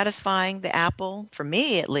more satisfying? The apple, for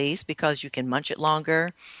me at least, because you can munch it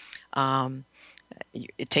longer.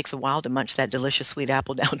 It takes a while to munch that delicious sweet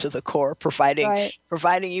apple down to the core,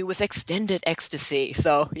 providing you with extended ecstasy.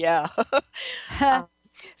 So yeah.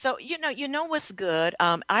 So you know what's good.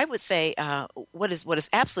 I would say what is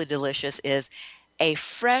absolutely delicious is a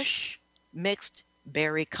fresh mixed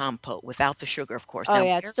berry compote without the sugar, of course. Oh Now,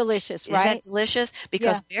 yeah, it's delicious, is that right? delicious? Yeah.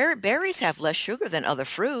 Because berries have less sugar than other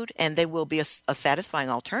fruit, and they will be a satisfying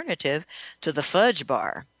alternative to the fudge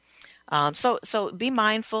bar. So be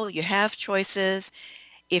mindful. You have choices.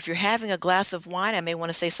 If you're having a glass of wine, I may want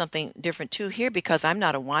to say something different too here because I'm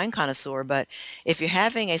not a wine connoisseur, but if you're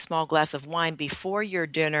having a small glass of wine before your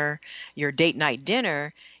dinner, your date night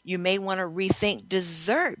dinner, you may want to rethink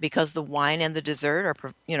dessert because the wine and the dessert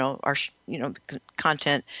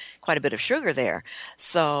content quite a bit of sugar there.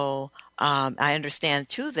 So I understand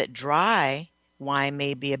too that dry wine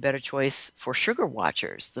may be a better choice for sugar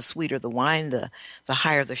watchers. The sweeter the wine, the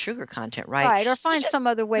higher the sugar content, right? Right, or So find some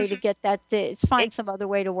other way to get that. Find some other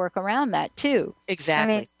way to work around that too. I mean,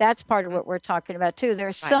 exactly. that's part of what we're talking about too.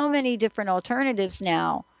 There's Right. so many different alternatives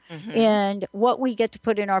now, Mm-hmm. and what we get to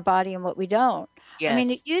put in our body and what we don't. I mean,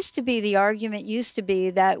 it Yes. used to be the argument used to be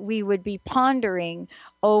that we would be pondering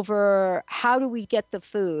over how do we get the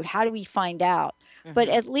food, how do we find out. But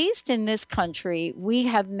Mm-hmm. at least in this country, we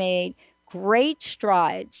have made great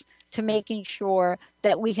strides to making sure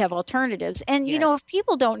that we have alternatives. And if Yes.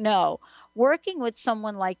 people don't know, working with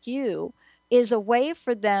someone like you is a way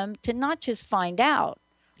for them to not just find out,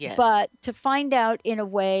 Yes. but to find out in a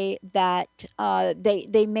way that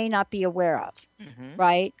they may not be aware of, Mm-hmm.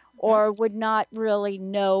 right? Mm-hmm. Or would not really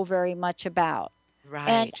know very much about.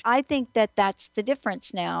 And Right. I think that that's the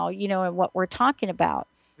difference now, in what we're talking about.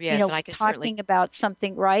 Yes, and We're I can certainly talking about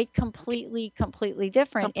something, right? okay, Completely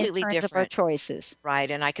different in completely terms of our different. choices. Right,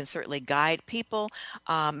 and I can certainly guide people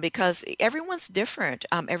because everyone's different.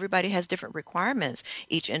 Everybody has different requirements.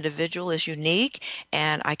 Each individual is unique,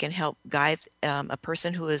 and I can help guide a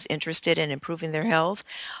person who is interested in improving their health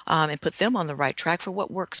and put them on the right track for what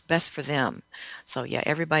works best for them. So, yeah,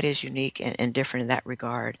 everybody is unique and different in that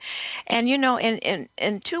regard. And,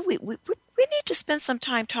 and two, we need to spend some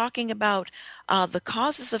time talking about the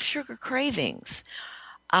causes of sugar cravings.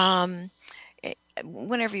 Um,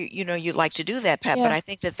 Whenever you'd like to do that, Pat, but Yeah. I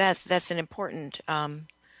think that's an important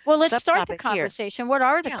Well, let's start the subtopic here. conversation. What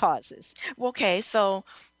are the Yeah. causes? Well, okay. So,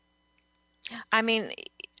 I mean,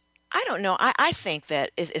 I don't know. I think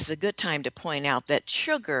that it's a good time to point out that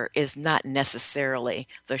sugar is not necessarily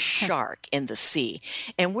the shark in the sea.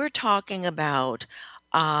 And we're talking about,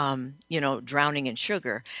 drowning in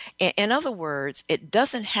sugar. In other words, it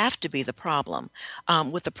doesn't have to be the problem.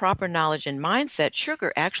 With the proper knowledge and mindset,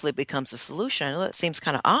 sugar actually becomes a solution. I know that seems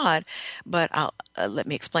kind of odd, but let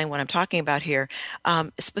me explain what I'm talking about here.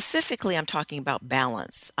 Specifically, I'm talking about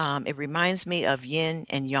balance. It reminds me of yin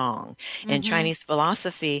and yang. In Mm-hmm. Chinese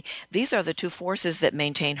philosophy, these are the two forces that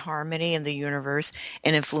maintain harmony in the universe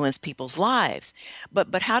and influence people's lives.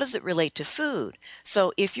 But how does it relate to food?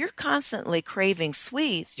 So if you're constantly craving sweets,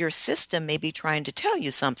 your system may be trying to tell you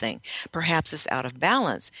something. Perhaps it's out of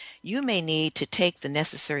balance. You may need to take the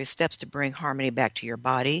necessary steps to bring harmony back to your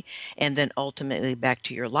body and then ultimately back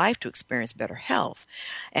to your life to experience better health.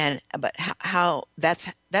 But how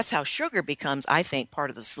that's how sugar becomes, I think, part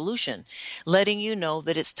of the solution, letting you know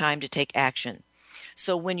that it's time to take action.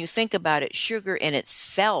 So when you think about it, sugar in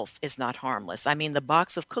itself is not harmless. I mean, the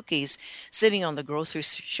box of cookies sitting on the grocery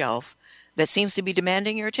shelf that seems to be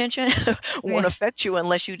demanding your attention won't Yeah. affect you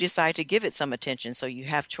unless you decide to give it some attention. So you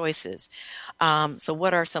have choices. So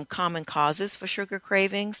what are some common causes for sugar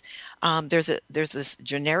cravings? There's this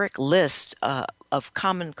generic list of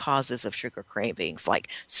common causes of sugar cravings like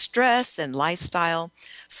stress and lifestyle,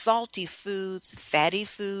 salty foods, fatty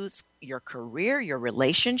foods, your career, your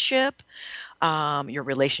relationships,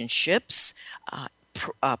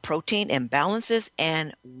 protein imbalances,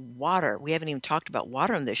 and water. We haven't even talked about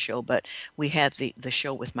water on this show, but we had the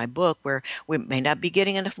show with my book where we may not be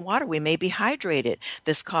getting enough water. We may be hydrated.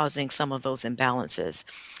 That's causing some of those imbalances.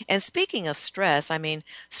 And speaking of stress, I mean,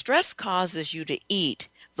 stress causes you to eat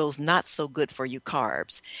those not so good for you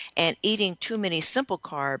carbs. And eating too many simple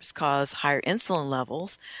carbs cause higher insulin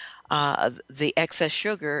levels. The excess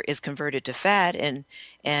sugar is converted to fat, and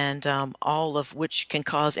all of which can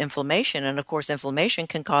cause inflammation. And of course, inflammation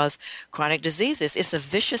can cause chronic diseases. It's a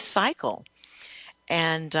vicious cycle.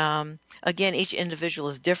 And again, each individual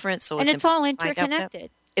is different, so And it's it's all important to find out that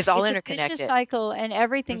interconnected. it's all It's a vicious interconnected. cycle, and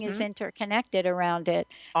everything is Hmm. interconnected around it.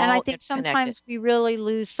 And I All think interconnected. sometimes we really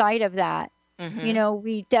lose sight of that. Hmm.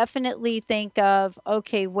 We definitely think of,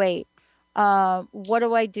 okay, wait, what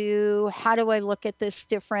do I do? How do I look at this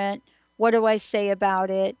different? What do I say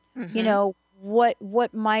about it? Hmm.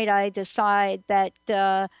 What might I decide that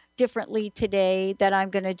differently today that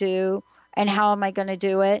I'm going to do, and how am I going to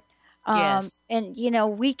do it? Yes. And,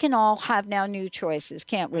 we can all have now new choices,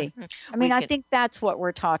 can't we? I We mean, I can. think that's what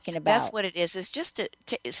we're talking That's about. what it is. It's just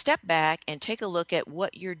to step back and take a look at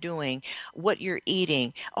what you're doing, what you're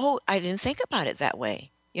eating. Oh, I didn't think about it that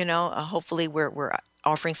way. Hopefully we're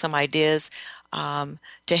offering some ideas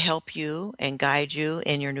to help you and guide you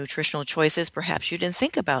in your nutritional choices. Perhaps you didn't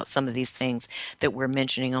think about some of these things that we're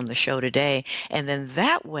mentioning on the show today. And then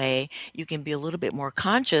that way you can be a little bit more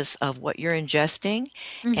conscious of what you're ingesting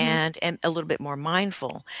Mm-hmm. and a little bit more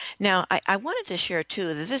mindful. Now, I wanted to share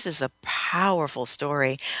too that this is a powerful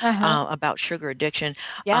story Uh-huh. about sugar addiction.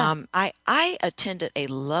 Yeah. I attended a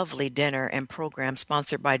lovely dinner and program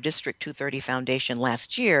sponsored by District 230 Foundation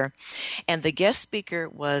last year, and the guest speaker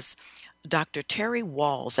was Dr. Terry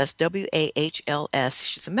Walls. That's Wahls.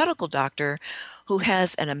 She's a medical doctor who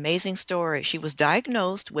has an amazing story. She was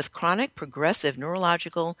diagnosed with chronic progressive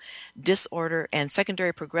neurological disorder and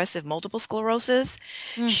secondary progressive multiple sclerosis.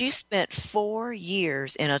 Mm. She spent 4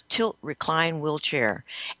 years in a tilt recline wheelchair,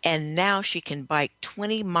 and now she can bike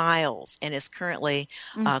 20 miles and is currently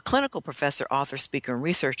Mm. a clinical professor, author, speaker, and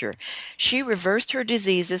researcher. She reversed her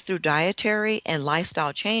diseases through dietary and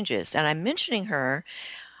lifestyle changes. And I'm mentioning her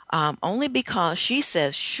only because she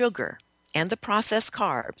says sugar and the processed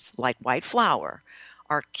carbs, like white flour,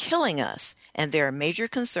 are killing us, and they're a major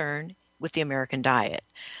concern with the American diet.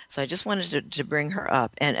 So I just wanted to bring her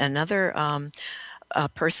up. And another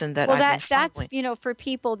person that Well, I've been that's, following. for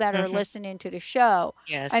people that are Hmm. listening to the show.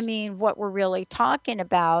 I Yes. mean, what we're really talking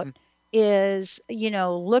about is,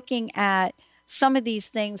 looking at some of these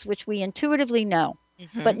things which we intuitively know.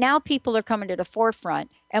 Mm-hmm. But now people are coming to the forefront,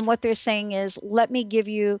 and what they're saying is, let me give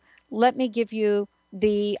you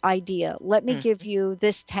the idea. Let me give Hmm. you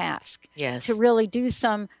this task to Yes. really do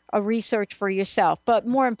some research for yourself. But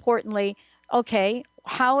more importantly, okay,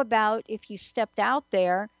 how about if you stepped out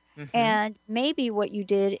there Hmm. and maybe what you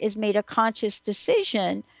did is made a conscious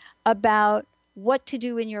decision about what to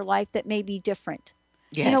do in your life that may be different.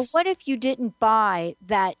 Yes. What if you didn't buy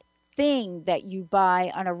that thing that you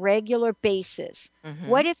buy on a regular basis? Hmm.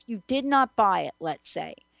 What if you did not buy it, let's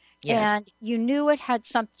say, Yes. and you knew it had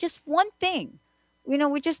just one thing?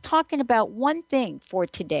 We're just talking about one thing for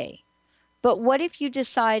today. But what if you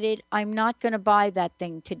decided, I'm not going to buy that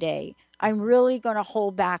thing today? I'm really going to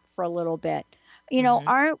hold back for a little bit. Hmm.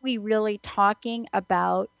 Aren't we really talking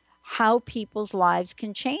about how people's lives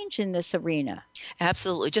can change in this arena?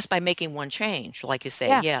 Absolutely. Just by making one change, like you say.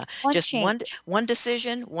 Yeah, Yeah. one Just change. one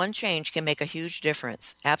decision, one change can make a huge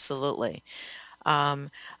difference. Absolutely.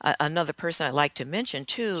 Another person I'd like to mention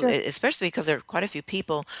too, Sure. especially because there are quite a few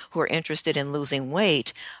people who are interested in losing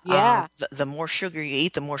weight. Yeah. The more sugar you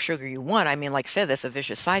eat, the more sugar you want. I mean, like I said, that's a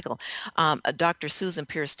vicious cycle. Dr. Susan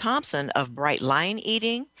Pierce Thompson of Bright Line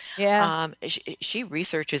Eating, Yeah. she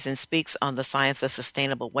researches and speaks on the science of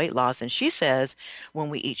sustainable weight loss, and she says when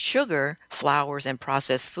we eat sugar, flours, and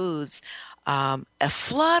processed foods, a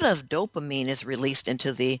flood of dopamine is released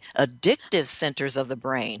into the addictive centers of the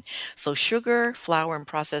brain. So sugar, flour, and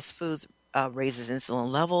processed foods raises insulin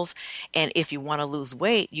levels. And if you want to lose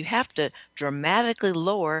weight, you have to dramatically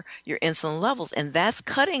lower your insulin levels. And that's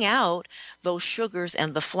cutting out those sugars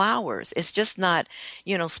and the flours. It's just not,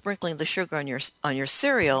 sprinkling the sugar on your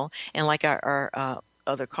cereal. And like our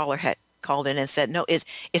other caller had called in and said, no,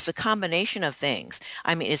 it's a combination of things.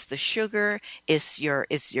 I mean, it's the sugar, it's your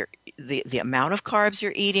the amount of carbs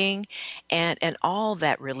you're eating, and all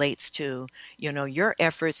that relates to your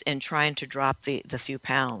efforts in trying to drop the few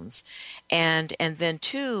pounds. And then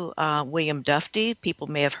too, William Dufty, people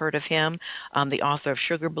may have heard of him, the author of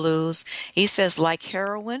Sugar Blues. He says, like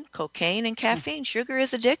heroin, cocaine, and caffeine, sugar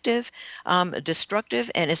is addictive,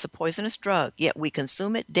 destructive, and it's a poisonous drug, yet we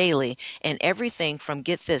consume it daily in everything from,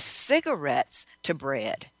 get this, cigarettes to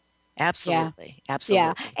bread. Yeah. Absolutely. Yeah.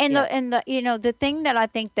 Absolutely. And Yeah. the thing that I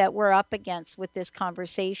think that we're up against with this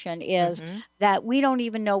conversation is Hmm. that we don't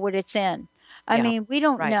even know what it's in. I Yeah. mean, we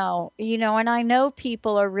don't Right. know, and I know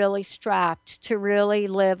people are really strapped to really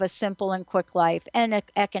live a simple and quick life and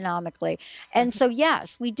economically. And so, Hmm.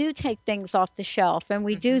 yes, we do take things off the shelf and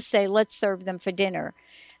we do Hmm. say, let's serve them for dinner.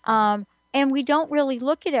 Hmm. Um, and we don't really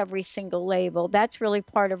look at every single label. That's really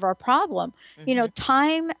part of our problem. Hmm.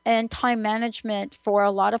 Time and time management for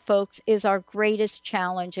a lot of folks is our greatest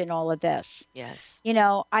challenge in all of this. Yes.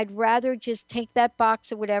 I'd rather just take that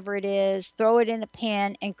box of whatever it is, throw it in a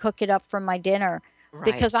pan, and cook it up for my dinner Right.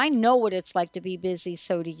 because I know what it's like to be busy.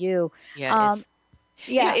 So do you. Yeah. Um, It's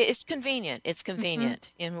Yeah, Yeah. it's convenient. It's Mhm. convenient.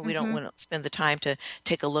 And we don't Mhm. want to spend the time to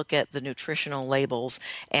take a look at the nutritional labels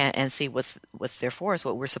and see what's there for us,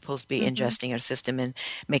 what we're supposed to be Mhm. ingesting in our system and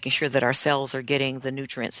making sure that our cells are getting the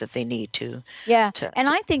nutrients that they need Yeah, to, and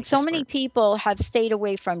to I think make so this many work. people have stayed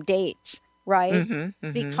away from dates, right? Mm-hmm.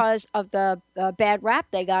 Mm-hmm. Because of the bad rap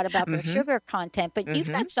they got about their Mm-hmm. sugar content. But you've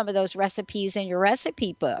Mm-hmm. got some of those recipes in your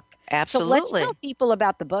recipe book. So let's tell Absolutely. people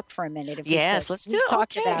about the book for a minute, if we could. Yes, let's do We've it.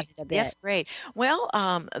 talked about Okay. it a Yes, bit. great. Well,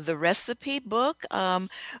 the recipe book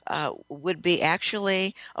would be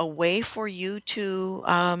actually a way for you to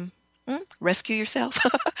rescue yourself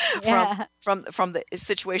from Yeah. from the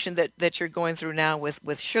situation that you're going through now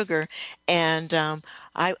with sugar. And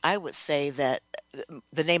I would say that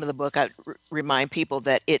the name of the book, I remind people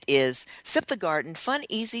that it is Sip the Garden, Fun,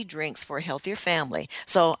 Easy Drinks for a Healthier Family.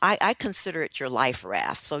 So I consider it your life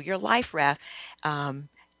raft. So your life raft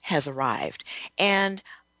has arrived. And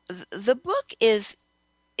the book is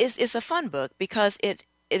a fun book because it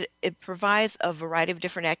provides a variety of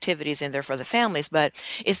different activities in there for the families, but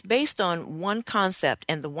it's based on one concept,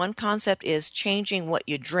 and the one concept is changing what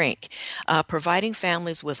you drink, providing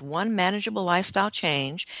families with one manageable lifestyle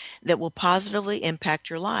change that will positively impact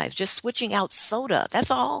your lives. Just switching out soda, that's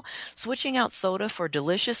all. Switching out soda for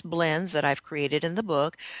delicious blends that I've created in the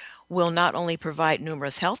book will not only provide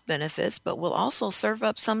numerous health benefits, but will also serve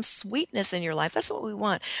up some sweetness in your life. That's what we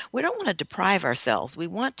want. We don't want to deprive ourselves. We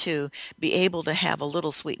want to be able to have a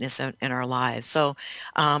little sweetness in our lives. So,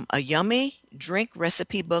 a yummy drink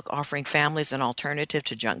recipe book offering families an alternative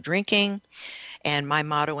to junk drinking. And my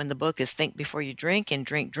motto in the book is think before you drink and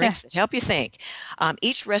drink Yeah. drinks that help you think.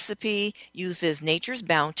 Each recipe uses nature's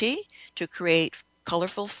bounty to create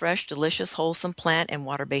colorful, fresh, delicious, wholesome plant and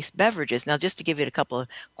water-based beverages. Now, just to give you a couple of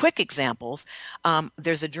quick examples,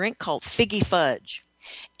 there's a drink called Figgy Fudge.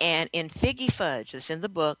 And in Figgy Fudge, that's in the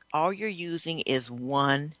book, all you're using is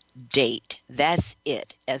one date. That's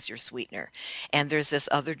it as your sweetener. And there's this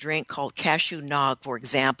other drink called Cashew Nog, for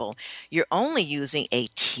example. You're only using a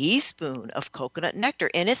teaspoon of coconut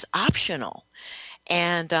nectar, and it's optional.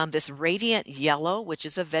 And this Radiant Yellow, which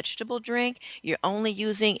is a vegetable drink, you're only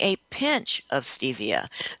using a pinch of stevia.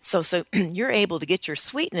 So you're able to get your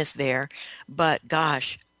sweetness there, but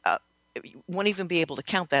gosh, you won't even be able to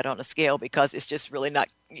count that on a scale because it's just really not,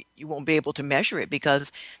 you won't be able to measure it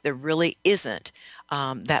because there really isn't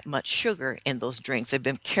that much sugar in those drinks. They've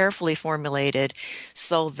been carefully formulated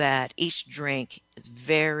so that each drink is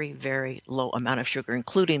very, very low amount of sugar,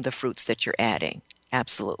 including the fruits that you're adding.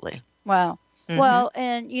 Absolutely. Wow. Hmm. Well,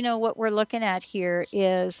 and what we're looking at here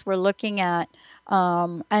is we're looking at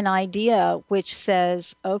an idea which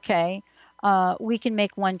says, okay, we can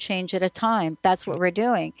make one change at a time. That's what we're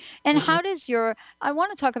doing. And Hmm. how does I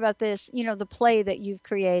want to talk about this, the play that you've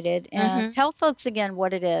created, and Hmm. tell folks again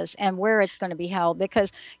what it is and where it's going to be held.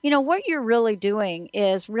 Because, what you're really doing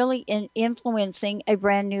is really influencing a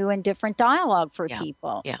brand new and different dialogue for Yeah.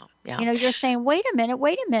 people. Yeah. Yeah. You're saying, wait a minute,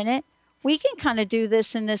 we can kind of do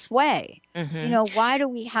this in this way. Hmm. Why do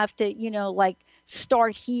we have to, like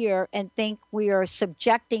start here and think we are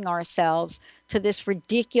subjecting ourselves to this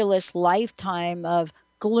ridiculous lifetime of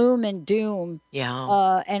gloom and doom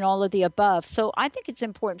Yeah. and all of the above? So I think it's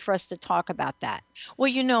important for us to talk about that.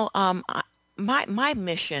 Well, my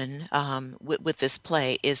mission with this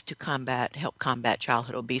play is to help combat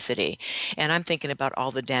childhood obesity, and I'm thinking about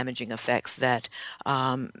all the damaging effects that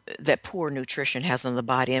poor nutrition has on the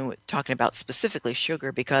body, and we're talking about specifically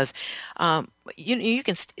sugar because you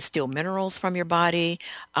can steal minerals from your body,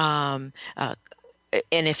 and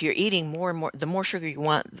if you're eating more and more, the more sugar you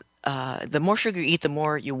want. The more sugar you eat, the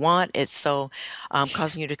more you want. It's so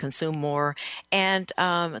causing you to consume more and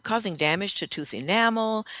causing damage to tooth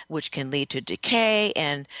enamel, which can lead to decay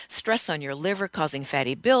and stress on your liver, causing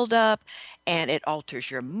fatty buildup. And it alters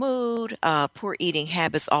your mood. Poor eating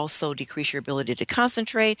habits also decrease your ability to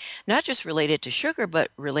concentrate, not just related to sugar, but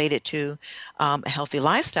related to a healthy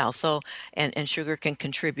lifestyle. So, and sugar can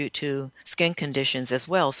contribute to skin conditions as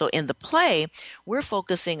well. So, in the play, we're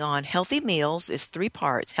focusing on healthy meals. It's three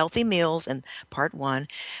parts: healthy meals in part one.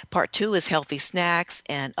 Part two is healthy snacks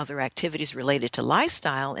and other activities related to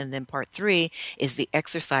lifestyle. And then part three is the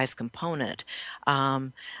exercise component.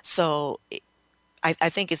 So I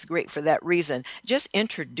think it's great for that reason. Just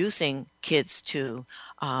introducing kids to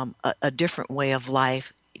a different way of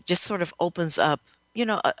life just sort of opens up,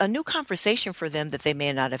 a new conversation for them that they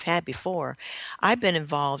may not have had before. I've been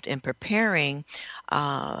involved in preparing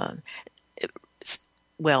uh,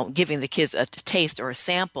 giving the kids a taste or a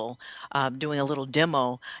sample, doing a little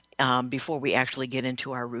demo before we actually get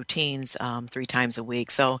into our routines 3 times a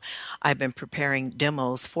week. So I've been preparing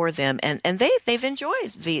demos for them, and they've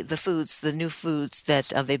enjoyed the foods, the new foods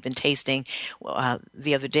that they've been tasting.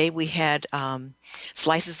 The other day we had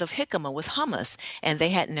slices of jicama with hummus, and they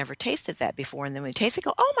had never tasted that before. And then we taste it,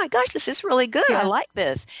 go, oh my gosh, this is really good. I like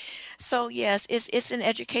this. So yes, it's an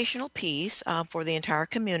educational piece for the entire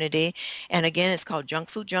community. And again, it's called Junk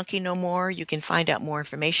Food Junkie No More. You can find out more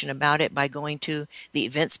information about it by going to the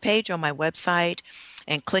events page on my website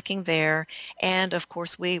and clicking there. And of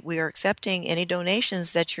course, we are accepting any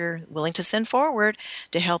donations that you're willing to send forward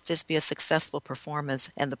to help this be a successful performance.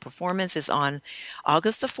 And the performance is on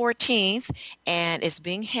August the 14th, and it's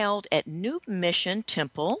being held at New Mission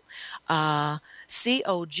Temple, COGIC.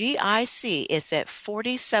 It's at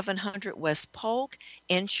 4700 West Polk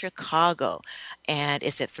in Chicago, and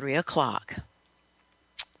it's at 3:00.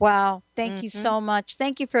 Wow. Thank you so much.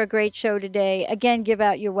 Thank you for a great show today. Again, give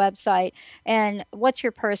out your website. And what's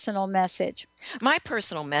your personal message? My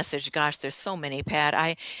personal message, gosh, there's so many, Pat.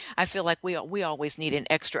 I feel like we always need an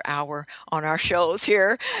extra hour on our shows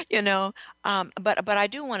here, you know. But I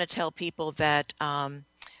do want to tell people that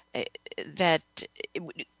that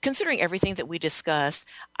considering everything that we discussed,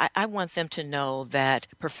 I want them to know that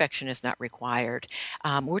perfection is not required.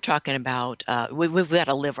 We're talking about we've got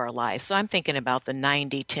to live our life. So I'm thinking about the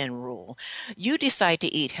 90-10 rule. You decide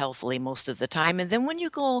to eat healthily most of the time, and then when you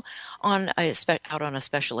go on out on a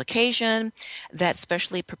special occasion, that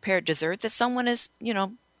specially prepared dessert that someone is,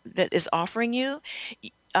 that is offering you,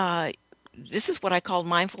 this is what I call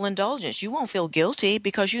mindful indulgence. You won't feel guilty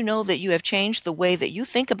because you know that you have changed the way that you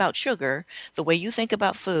think about sugar, the way you think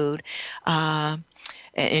about food,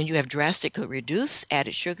 and you have drastically reduced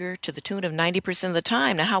added sugar to the tune of 90% of the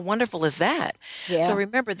time. Now, how wonderful is that? Yeah. So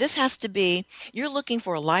remember, this has to be, you're looking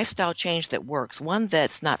for a lifestyle change that works, one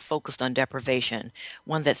that's not focused on deprivation,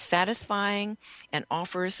 one that's satisfying and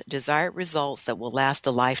offers desired results that will last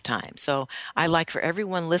a lifetime. So I like for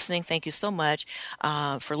everyone listening, thank you so much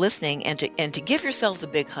for listening, and to give yourselves a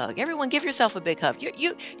big hug. Everyone, give yourself a big hug.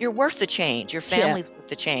 You're worth the change. Your family's worth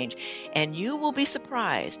the change. And you will be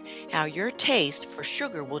surprised how your taste for sugar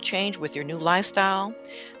will change with your new lifestyle.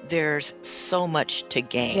 There's so much to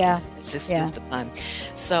gain. Yeah. This is the fun.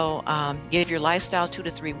 So give your lifestyle 2 to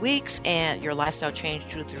 3 weeks, and your lifestyle change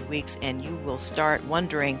 2 to 3 weeks, and you will start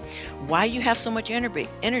wondering why you have so much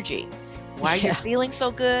energy. Why you're feeling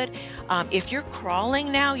so good. If you're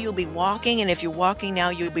crawling now, you'll be walking. And if you're walking now,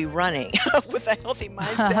 you'll be running. With a healthy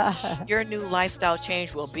mindset, your new lifestyle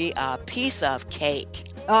change will be a piece of cake.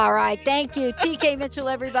 All right. Thank you. TK Mitchell,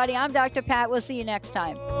 everybody. I'm Dr. Pat. We'll see you next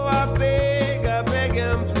time. Oh, I beg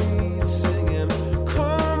him, please sing him.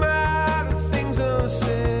 Come out of things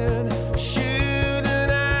unsaid.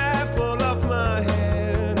 Shouldn't I pull off my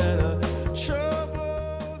head and a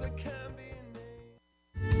trouble that can be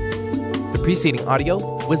made? The preceding audio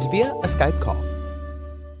was via a Skype call.